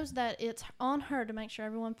it's on her to make sure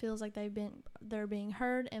everyone feels like they're being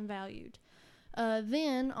heard and valued.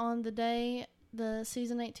 Then on the day the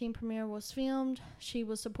season 18 premiere was filmed, she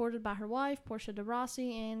was supported by her wife, Portia de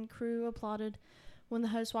Rossi, and crew applauded when the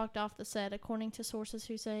host walked off the set, according to sources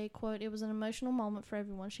who say, quote, it was an emotional moment for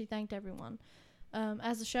everyone. She thanked everyone.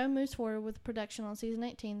 As the show moves forward with production on season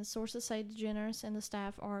 18, the sources say DeGeneres and the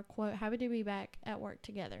staff are, quote, happy to be back at work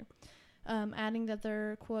together, adding that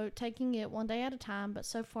they're, quote, taking it one day at a time, but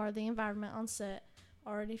so far the environment on set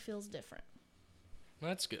already feels different.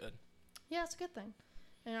 That's good. Yeah, it's a good thing.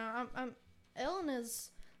 You know, Ellen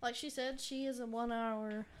is, like she said, she is a 1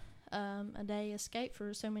 hour a day escape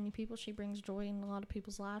for so many people. She brings joy in a lot of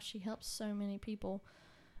people's lives. She helps so many people.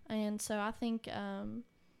 And so I think,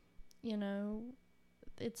 you know,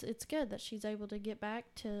 it's good that she's able to get back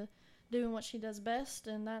to doing what she does best,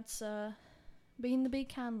 and that's being the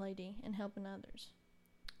big kind lady and helping others.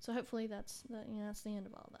 So hopefully that's the end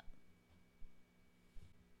of all that.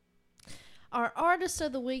 Our artist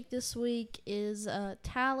of the week this week is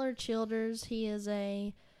Tyler Childers. He is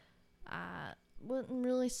I wouldn't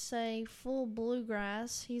really say full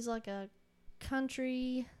bluegrass. He's like a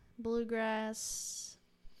country bluegrass.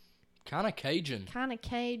 Kind of Cajun.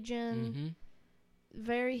 Mm-hmm.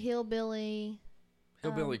 Very hillbilly.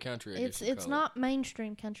 Hillbilly country, I guess It's not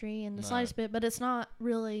mainstream country in the slightest bit, but it's not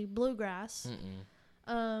really bluegrass.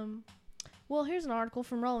 Well, here's an article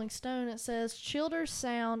from Rolling Stone. It says, Childers'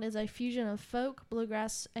 sound is a fusion of folk,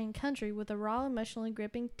 bluegrass, and country with a raw, emotionally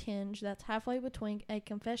gripping tinge that's halfway between a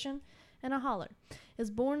confession and a holler. He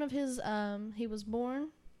was born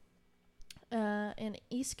in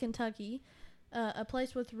East Kentucky, a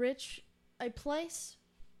place rich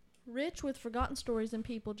with forgotten stories and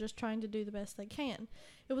people just trying to do the best they can.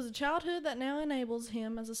 It was a childhood that now enables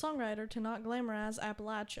him as a songwriter to not glamorize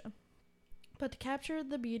Appalachia, but to capture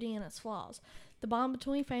the beauty in its flaws. The bond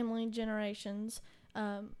between generations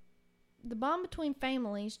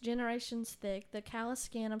thick, the callous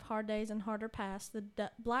skin of hard days and harder past,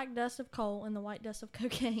 the black dust of coal and the white dust of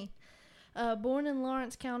cocaine. Born in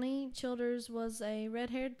Lawrence County, Childers was a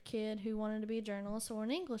red-haired kid who wanted to be a journalist or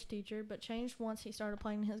an English teacher, but changed once he started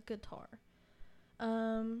playing his guitar.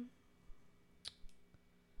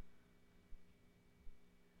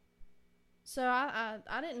 So I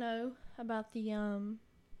didn't know about the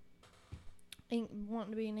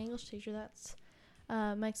wanting to be an English teacher. That's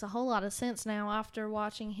makes a whole lot of sense now after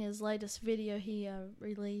watching his latest video he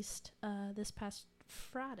released this past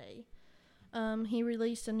Friday. He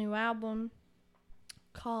released a new album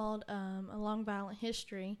called A Long Violent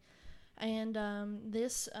History, and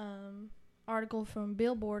this article from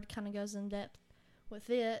Billboard kind of goes in depth with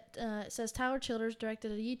it. It says Tyler Childers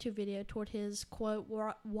directed a YouTube video toward his, quote,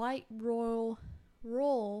 white rural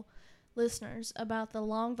listeners about the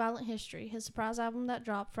long violent history, his surprise album that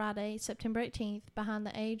dropped Friday, September 18th, behind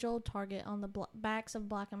the age-old target on the backs of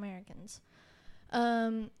Black Americans.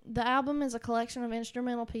 The album is a collection of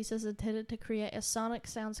instrumental pieces intended to create a sonic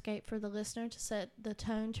soundscape for the listener to set the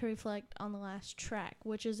tone to reflect on the last track,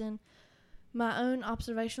 which is in my own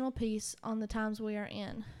observational piece on the times we are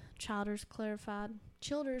in. Childers clarified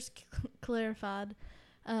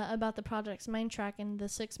about the project's main track in the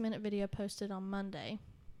 6-minute video posted on Monday,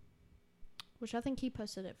 which I think he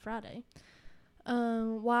posted it Friday.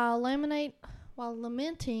 While lamenting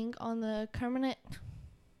on the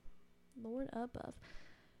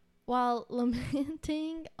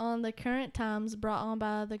current times brought on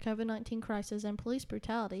by the COVID-19 crisis and police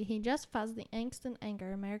brutality, he justifies the angst and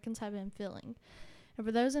anger Americans have been feeling. And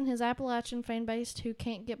for those in his Appalachian fan base who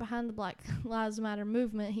can't get behind the Black Lives Matter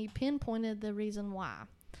movement, he pinpointed the reason why.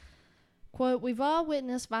 Quote, we've all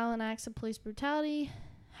witnessed violent acts of police brutality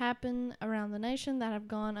happen around the nation that have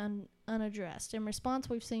gone unaddressed. In response,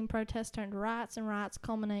 we've seen protests turn to riots, and riots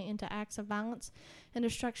culminate into acts of violence and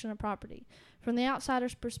destruction of property. From the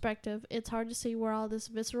outsider's perspective, it's hard to see where all this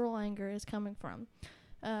visceral anger is coming from.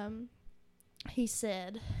 He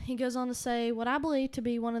said. He goes on to say, what I believe to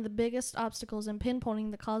be one of the biggest obstacles in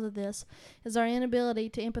pinpointing the cause of this is our inability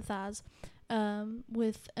to empathize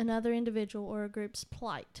with another individual or a group's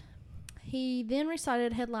plight. He then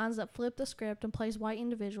recited headlines that flip the script and place white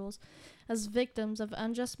individuals as victims of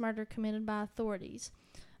unjust murder committed by authorities.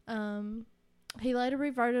 He later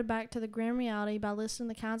reverted back to the grim reality by listing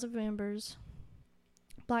the kinds of members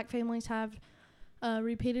Black families have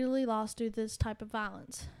repeatedly lost due to this type of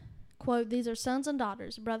violence. Quote, these are sons and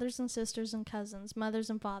daughters, brothers and sisters and cousins, mothers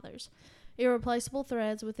and fathers, irreplaceable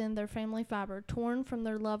threads within their family fiber, torn from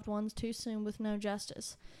their loved ones too soon with no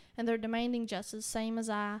justice, and they're demanding justice, same as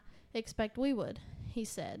I expect we would, he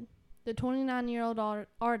said. The 29-year-old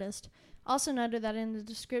artist also noted that in the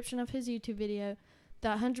description of his YouTube video,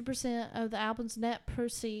 that 100% of the album's net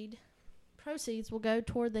proceeds will go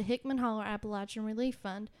toward the Hickman Holler Appalachian Relief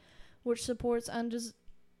Fund, which supports underserved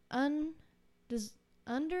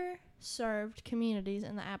communities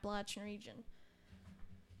in the Appalachian region.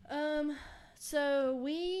 I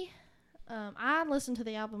listened to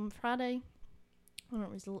the album Friday when it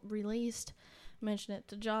was released. Mentioned it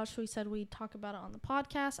to Josh. We said we'd talk about it on the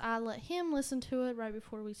podcast. I let him listen to it right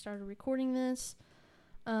before we started recording this.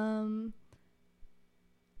 I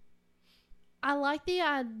like the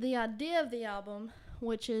idea of the album,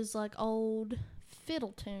 which is like old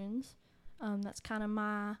fiddle tunes. That's kind of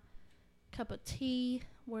my cup of tea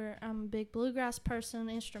where I'm a big bluegrass person,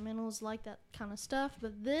 instrumentals, like that kind of stuff,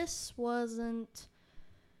 but this wasn't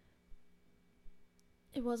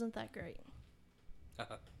that great.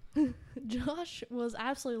 Josh was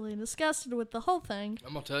absolutely disgusted with the whole thing.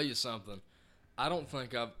 I'm going to tell you something. I don't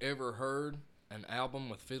think I've ever heard an album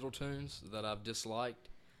with fiddle tunes that I've disliked.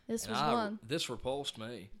 This was one. This repulsed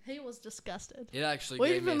me. He was disgusted. It actually We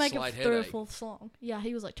gave me even a make slight it through a headache. full song. Yeah,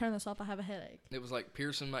 he was like, turn this off, I have a headache. It was like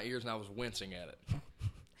piercing my ears, and I was wincing at it.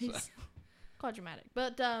 He's quite dramatic.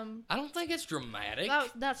 But I don't think it's dramatic.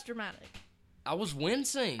 that's dramatic. I was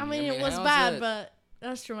wincing. I mean it was how's bad, that? but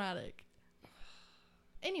that's dramatic.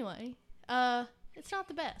 Anyway, it's not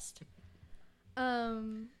the best.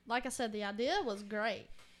 Like I said, the idea was great.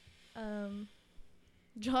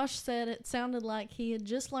 Josh said it sounded like he had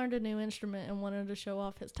just learned a new instrument and wanted to show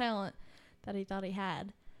off his talent that he thought he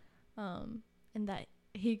had. And that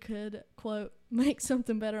he could, quote, make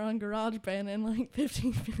something better on GarageBand in like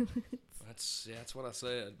 15 minutes. That's what I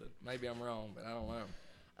said, but maybe I'm wrong, but I don't know.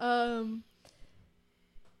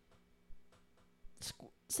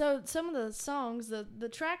 So some of the songs, the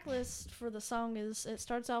track list for the song is, it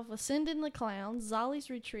starts off with Send in the Clowns, Zolly's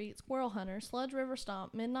Retreat, Squirrel Hunter, Sludge River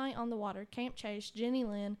Stomp, Midnight on the Water, Camp Chase, Jenny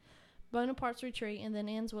Lynn, Bonaparte's Retreat, and then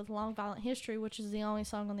ends with Long Violent History, which is the only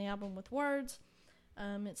song on the album with words.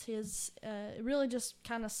 It's his, it really just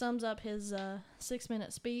kind of sums up his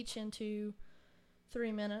 6-minute speech into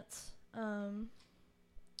 3 minutes.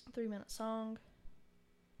 3-minute song.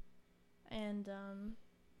 And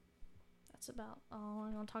that's about all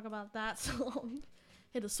I'm going to talk about that song.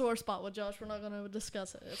 Hit a sore spot with Josh. We're not going to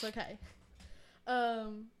discuss it. It's okay.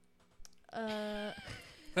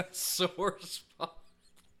 Sore spot.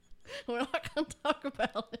 We're not going to talk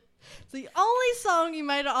about it. It's the only song you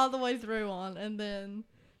made it all the way through on, and then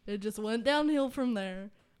it just went downhill from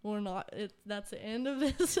there. We're not. That's the end of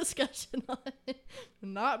this discussion on it. We're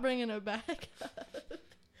not bringing it back up.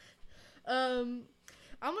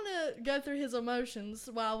 I'm going to go through his emotions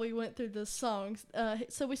while we went through the songs.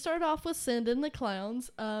 So we started off with Send in the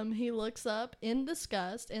Clowns. He looks up in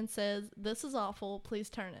disgust and says, "This is awful.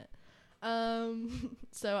 Please turn it."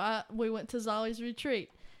 So we went to Zolly's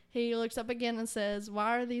Retreat. He looks up again and says,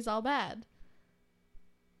 "Why are these all bad?"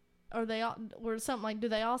 Or something like, "Do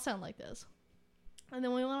they all sound like this?" And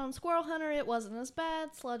then we went on Squirrel Hunter. It wasn't as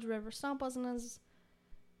bad. Sludge River Stomp wasn't as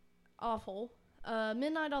awful.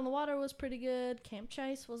 Midnight on the Water was pretty good. Camp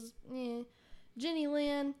Chase was, Jenny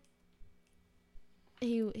Lynn,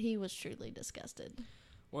 he was truly disgusted.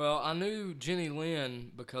 Well, I knew Jenny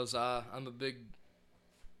Lynn because I'm a big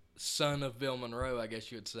son of Bill Monroe, I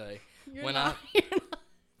guess you would say. You're not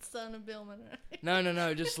son of Bill Monroe.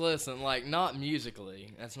 No, just listen. Like, not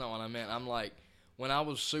musically. That's not what I meant. I'm like, when I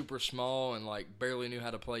was super small and, like, barely knew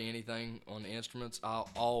how to play anything on the instruments, I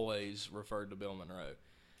always referred to Bill Monroe.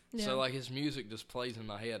 Yeah. So, like, his music just plays in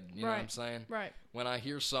my head. You know what I'm saying? Right. When I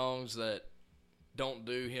hear songs that don't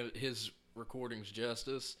do his recordings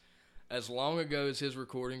justice, as long ago as his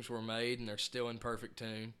recordings were made and they're still in perfect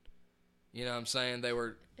tune, you know what I'm saying? They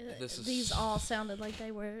were... These all sounded like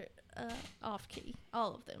they were off key.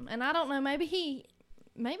 All of them. And I don't know, maybe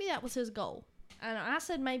that was his goal. And I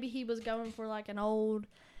said maybe he was going for, like, an old,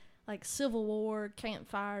 like, Civil War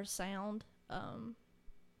campfire sound.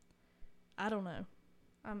 I don't know.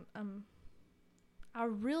 I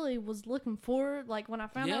really was looking forward, like, when I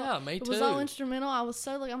found out me it too. was all instrumental, I was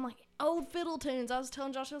so, like, I'm like, old fiddle tunes. I was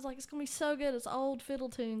telling Josh, I was like, it's going to be so good. It's old fiddle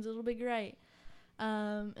tunes. It'll be great.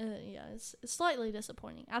 It's slightly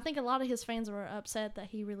disappointing. I think a lot of his fans were upset that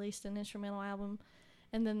he released an instrumental album,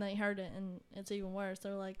 and then they heard it, and it's even worse.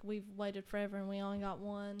 They're like, we've waited forever, and we only got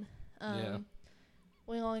one.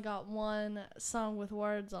 We only got one song with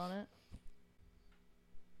words on it.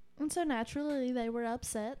 And so naturally, they were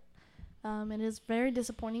upset. It is very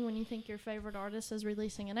disappointing when you think your favorite artist is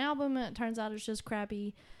releasing an album, and it turns out it's just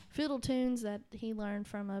crappy fiddle tunes that he learned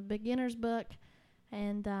from a beginner's book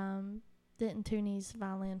and didn't tune his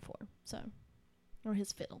violin for. Or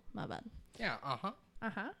his fiddle, my bad. Yeah,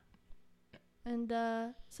 And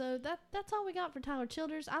so that's all we got for Tyler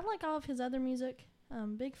Childers. I like all of his other music.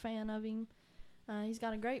 Big fan of him. He's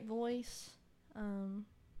got a great voice.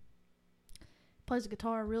 Plays the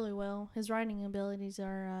guitar really well. His writing abilities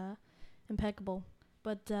are impeccable.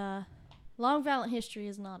 But Long Violent History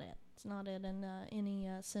is not it. It's not it in any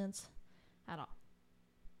sense at all.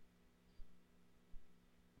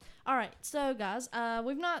 All right, so guys,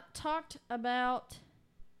 we've not talked about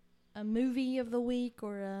a movie of the week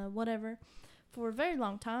or whatever for a very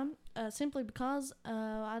long time, simply because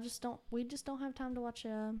we just don't have time to watch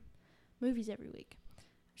movies every week.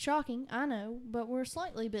 Shocking, I know, but we're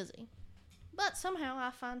slightly busy. But somehow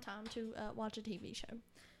I find time to watch a TV show.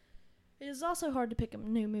 It is also hard to pick a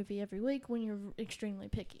new movie every week when you're extremely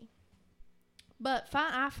picky. But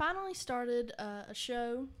I finally started a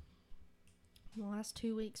show in the last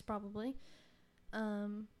 2 weeks, probably. I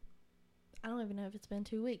don't even know if it's been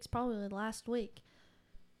 2 weeks. Probably last week.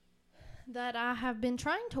 That I have been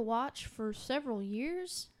trying to watch for several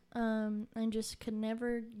years. And just could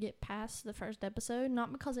never get past the first episode.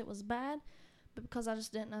 Not because it was bad, but because I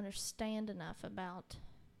just didn't understand enough about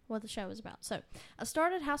what the show was about. So, I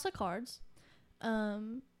started House of Cards,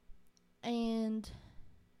 and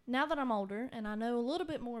now that I'm older, and I know a little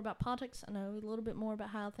bit more about politics, I know a little bit more about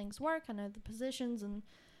how things work, I know the positions and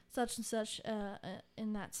such,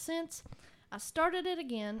 in that sense, I started it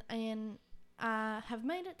again, and I have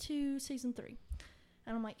made it to season 3,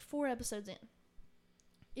 and I'm like 4 episodes in.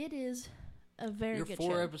 It is a very good show.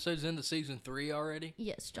 You're 4 episodes into season 3 already?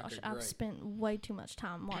 Yes, Josh. Okay, I've spent way too much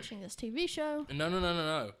time watching this TV show.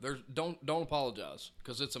 No. Don't apologize,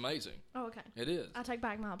 because it's amazing. Oh, okay. It is. I take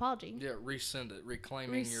back my apology. Yeah, resend it.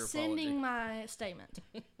 Reclaiming your apology. Rescinding my statement.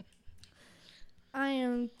 I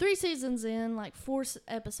am 3 seasons in, like 4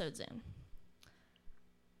 episodes in.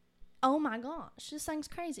 Oh my gosh, this thing's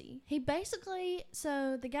crazy. He basically,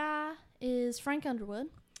 so the guy is Frank Underwood.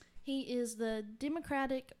 He is the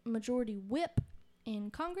Democratic majority whip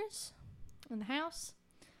in Congress, in the House.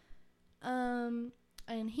 And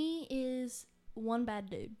he is one bad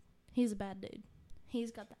dude. He's a bad dude.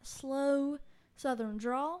 He's got that slow southern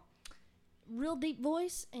drawl, real deep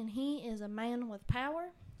voice, and he is a man with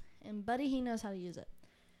power. And buddy, he knows how to use it.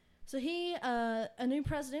 So a new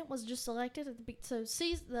president was just elected at the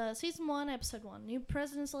season 1, episode 1. New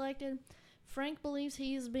president's elected. Frank believes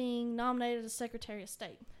he is being nominated as Secretary of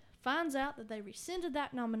State. Finds out that they rescinded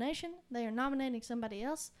that nomination. They are nominating somebody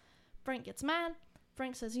else. Frank gets mad.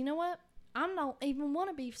 Frank says, you know what? I don't even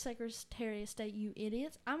want to be Secretary of State, you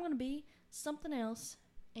idiots. I'm going to be something else,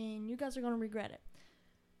 and you guys are going to regret it.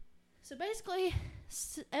 So basically,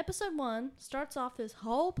 episode 1 starts off this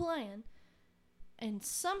whole plan, and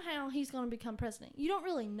somehow he's going to become president. You don't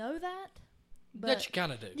really know that, but that you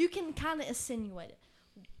kind of do. You can kind of insinuate it.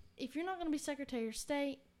 If you're not going to be Secretary of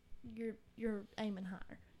State, you're aiming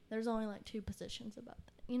higher. There's only like 2 positions about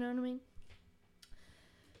that. You know what I mean?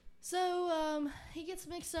 So he gets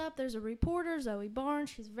mixed up. There's a reporter, Zoe Barnes.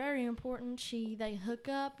 She's very important. They hook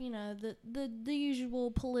up. You know, the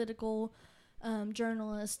usual political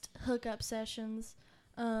journalist hookup sessions.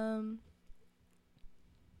 I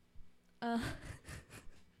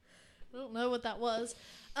don't know what that was.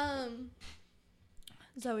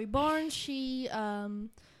 Zoe Barnes. She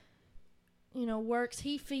works.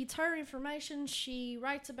 He feeds her information. She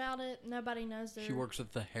writes about it. Nobody knows. She works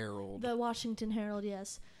at the Herald. The Washington Herald,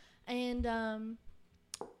 yes. And,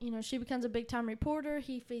 she becomes a big-time reporter.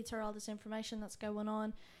 He feeds her all this information that's going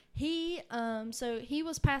on. He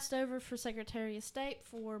was passed over for Secretary of State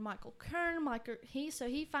for Michael Kern. He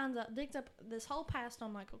finds out, digs up this whole past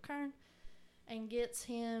on Michael Kern and gets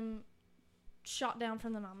him shot down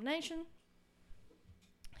from the nomination.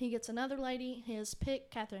 He gets another lady, his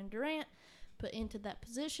pick, Catherine Durant, put into that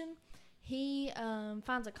position. He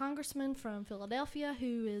finds a congressman from Philadelphia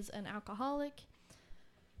who is an alcoholic.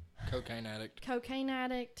 Cocaine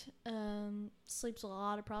addict. Sleeps with a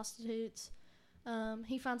lot of prostitutes.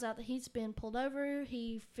 He finds out that he's been pulled over.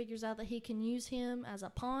 He figures out that he can use him as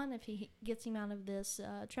a pawn if he gets him out of this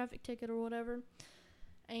traffic ticket or whatever.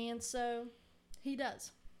 And so he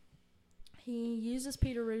does. He uses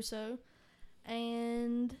Peter Russo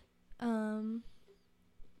and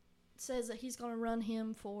says that he's going to run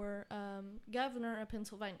him for governor of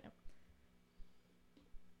Pennsylvania.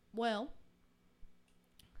 Well,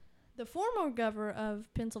 the former governor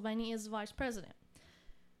of Pennsylvania is the vice president.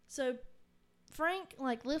 So Frank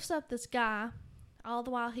lifts up this guy all the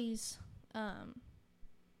while he's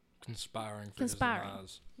conspiring for his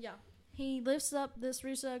demise. Yeah. He lifts up this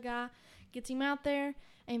Russo guy, gets him out there,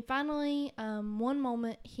 and finally, one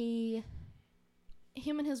moment, him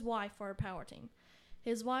and his wife are a power team.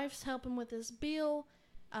 His wife's helping with this bill.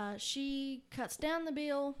 She cuts down the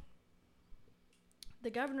bill. The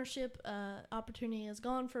governorship opportunity is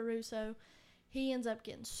gone for Russo. He ends up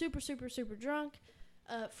getting super, super, super drunk.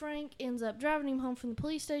 Frank ends up driving him home from the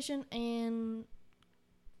police station and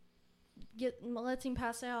lets him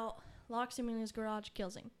pass out, locks him in his garage,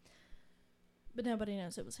 kills him. But nobody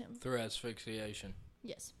knows it was him. Through asphyxiation.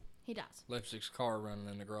 Yes, he dies. Left his car running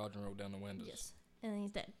in the garage and rolled down the windows. Yes, and then he's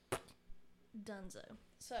dead. Dunzo.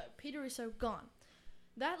 So, Peter Russo gone.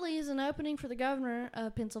 That leaves an opening for the governor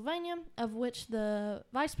of Pennsylvania, of which the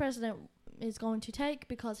vice president is going to take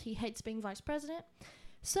because he hates being vice president.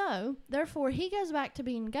 So, therefore, he goes back to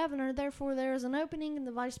being governor. Therefore, there is an opening in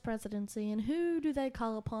the vice presidency. And who do they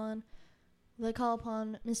call upon? They call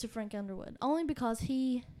upon Mr. Frank Underwood. Only because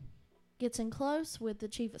he gets in close with the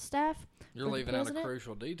chief of staff. You're for the leaving out a president.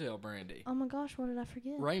 crucial detail, Brandy. Oh, my gosh, what did I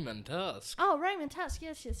forget? Raymond Tusk. Oh, Raymond Tusk.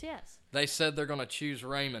 Yes, yes, yes. They said they're going to choose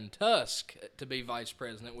Raymond Tusk to be vice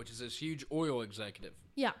president, which is this huge oil executive.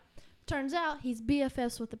 Yeah. Turns out he's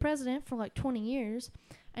BFFs with the president for like 20 years.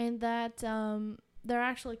 And that they're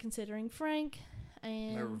actually considering Frank.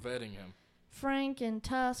 And They were vetting him. Frank and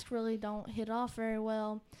Tusk really don't hit off very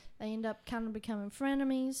well. They end up kind of becoming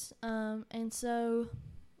frenemies. And so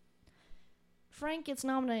Frank gets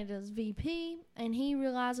nominated as VP, and he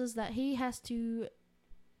realizes that he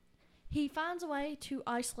finds a way to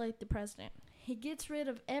isolate the president. He gets rid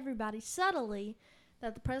of everybody subtly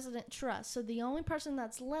that the president trusts. So the only person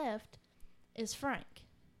that's left is Frank.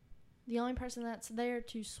 The only person that's there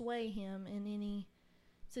to sway him in any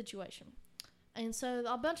situation. And so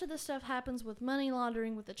a bunch of this stuff happens with money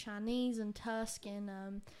laundering with the Chinese and Tusk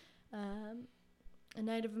and a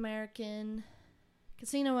Native American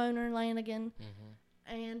casino owner, Lanigan,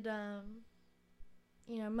 and,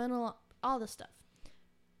 all this stuff.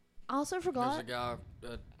 I also forgot. There's a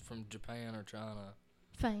guy from Japan or China.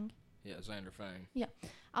 Fang. Yeah, Xander Fang. Yeah.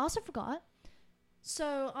 I also forgot.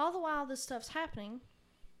 So all the while this stuff's happening,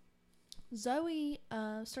 Zoe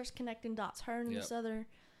starts connecting dots. Her and this other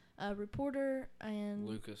reporter and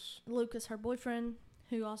Lucas, her boyfriend,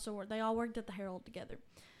 who also they all worked at the Herald together.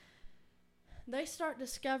 They start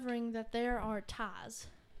discovering that there are ties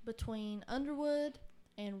between Underwood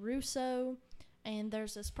and Russo, and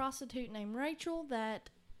there's this prostitute named Rachel that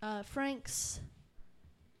Frank's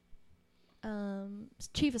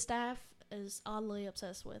chief of staff is oddly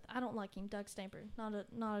obsessed with. I don't like him, Doug Stamper. Not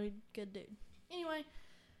a good dude. Anyway,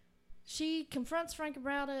 she confronts Frank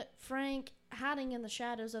about it. Frank, hiding in the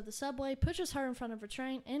shadows of the subway, pushes her in front of her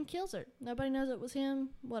train and kills her. Nobody knows it was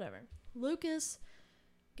him. Whatever. Lucas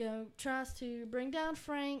tries to bring down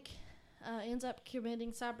Frank, ends up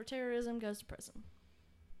committing cyber terrorism, goes to prison.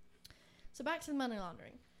 So back to the money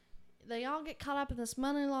laundering. They all get caught up in this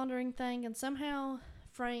money laundering thing, and somehow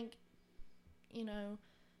Frank,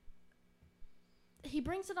 he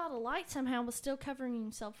brings it all to light somehow, but still covering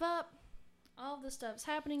himself up. All this stuff's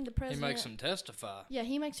happening. The president... He makes them testify. Yeah,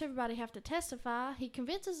 he makes everybody have to testify. He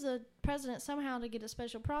convinces the president somehow to get a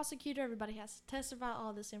special prosecutor. Everybody has to testify.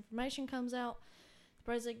 All this information comes out. The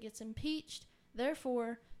president gets impeached.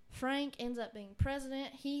 Therefore, Frank ends up being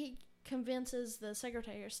president. He convinces the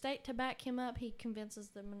Secretary of State to back him up. He convinces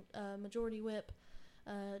the Majority Whip,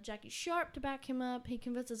 Jackie Sharp, to back him up. He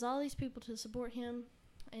convinces all these people to support him.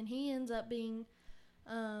 And he ends up being...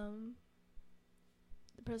 the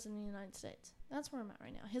president of the United States. That's where I'm at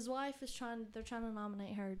right now. His wife is they're trying to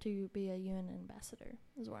nominate her to be a UN ambassador,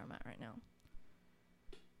 is where I'm at right now.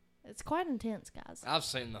 It's quite intense, guys. I've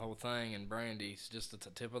seen the whole thing, and Brandy's just at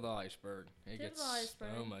the tip of the iceberg. It Tip gets of the iceberg.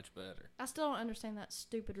 so much better. I still don't understand that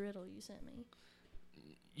stupid riddle you sent me.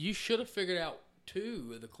 You should have figured out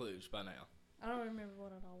 2 of the clues by now. I don't remember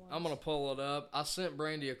what it all was. I'm going to pull it up. I sent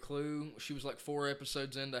Brandy a clue. She was like 4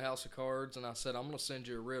 episodes into House of Cards, and I said, I'm going to send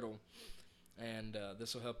you a riddle. And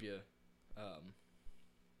this will help you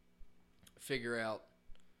figure out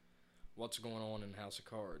what's going on in House of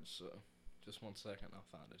Cards. So, just 1 second, I'll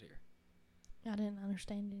find it here. I didn't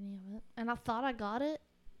understand any of it. And I thought I got it,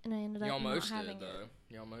 and I ended up not having it. You almost did, though.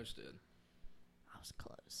 You almost did. I was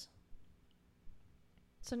close.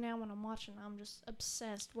 So now when I'm watching, I'm just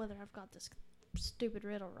obsessed whether I've got this stupid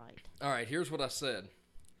riddle right. All right, here's what I said.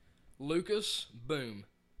 Lucas, boom.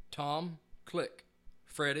 Tom, click.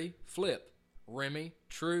 Freddie, flip. Remy,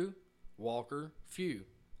 true. Walker, few.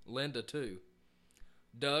 Linda, two.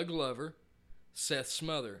 Doug, lover. Seth,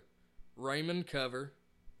 smother. Raymond, cover.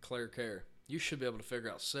 Claire, care. You should be able to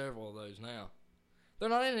figure out several of those now. They're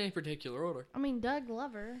not in any particular order. I mean, Doug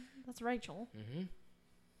Lover, that's Rachel. Mm-hmm.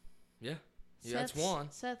 Yeah. Yeah, that's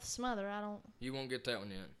one. Seth Smother, I don't... You won't get that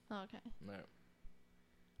one yet. Oh, okay. No.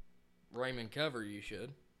 Raymond Cover, you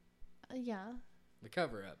should. Yeah. The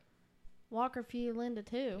cover up. Walker Few, Linda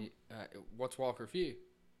too. What's Walker Few?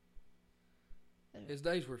 His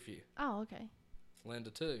days were few. Oh, okay. Linda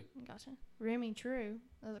too. Gotcha. Remy True,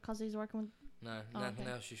 because he's working with... No, nothing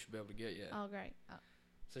else you should be able to get yet. Oh, great. Oh.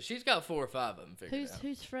 So she's got 4 or 5 of them figured out.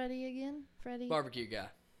 Who's Freddie again? Freddie? Barbecue guy.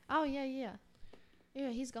 Oh, yeah.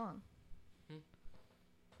 Yeah, he's gone.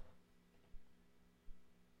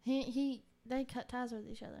 They cut ties with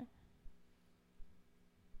each other.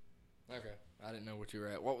 Okay. I didn't know what you were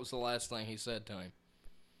at. What was the last thing he said to him?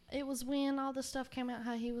 It was when all this stuff came out,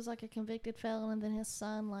 how he was like a convicted felon, and then his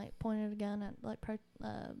son like pointed a gun at like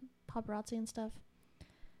paparazzi and stuff.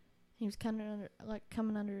 He was kind of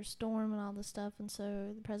coming under a storm and all this stuff, and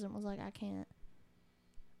so the president was like, I can't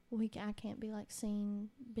be seen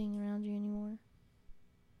being around you anymore.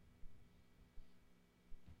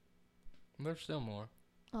 There's still more.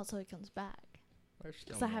 Also, he comes back. There's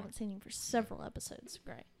still Because more. I haven't seen him for several episodes.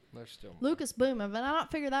 Great. There's still more. Lucas Boom, have I not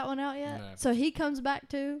figured that one out yet? No. So he comes back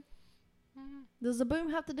too? Does the boom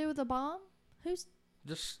have to do with the bomb?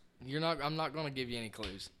 I'm not going to give you any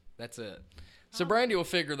clues. That's it. So Brandy will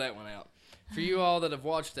figure that one out. For you all that have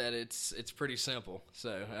watched that, it's pretty simple.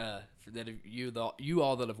 So for that you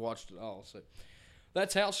all that have watched it all, so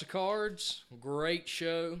that's House of Cards. Great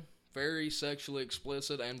show, very sexually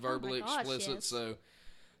explicit and verbally gosh, explicit. yes. So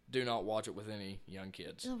do not watch it with any young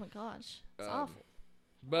kids. Oh my gosh. It's awful.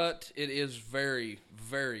 But it is very,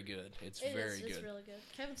 very good. It's very good. It's really good.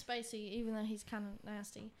 Kevin Spacey, even though he's kind of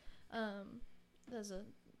nasty, does a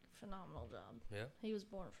phenomenal job. Yeah. He was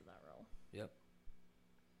born for that role. Yep.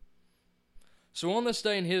 So on this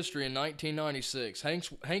day in history in 1996,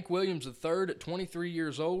 Hank Williams III, at 23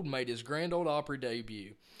 years old, made his Grand Ole Opry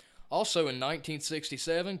debut. Also in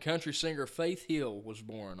 1967, country singer Faith Hill was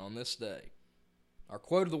born on this day. Our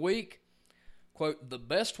quote of the week, quote, "The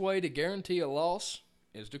best way to guarantee a loss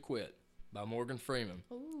is to quit," by Morgan Freeman.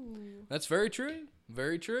 Ooh. That's very true.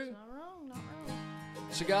 Very true. Not wrong, not wrong.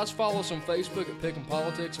 So guys, follow us on Facebook at Pickin'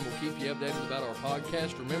 Politics, and we'll keep you updated about our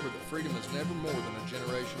podcast. Remember that freedom is never more than a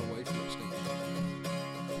generation away from extinction.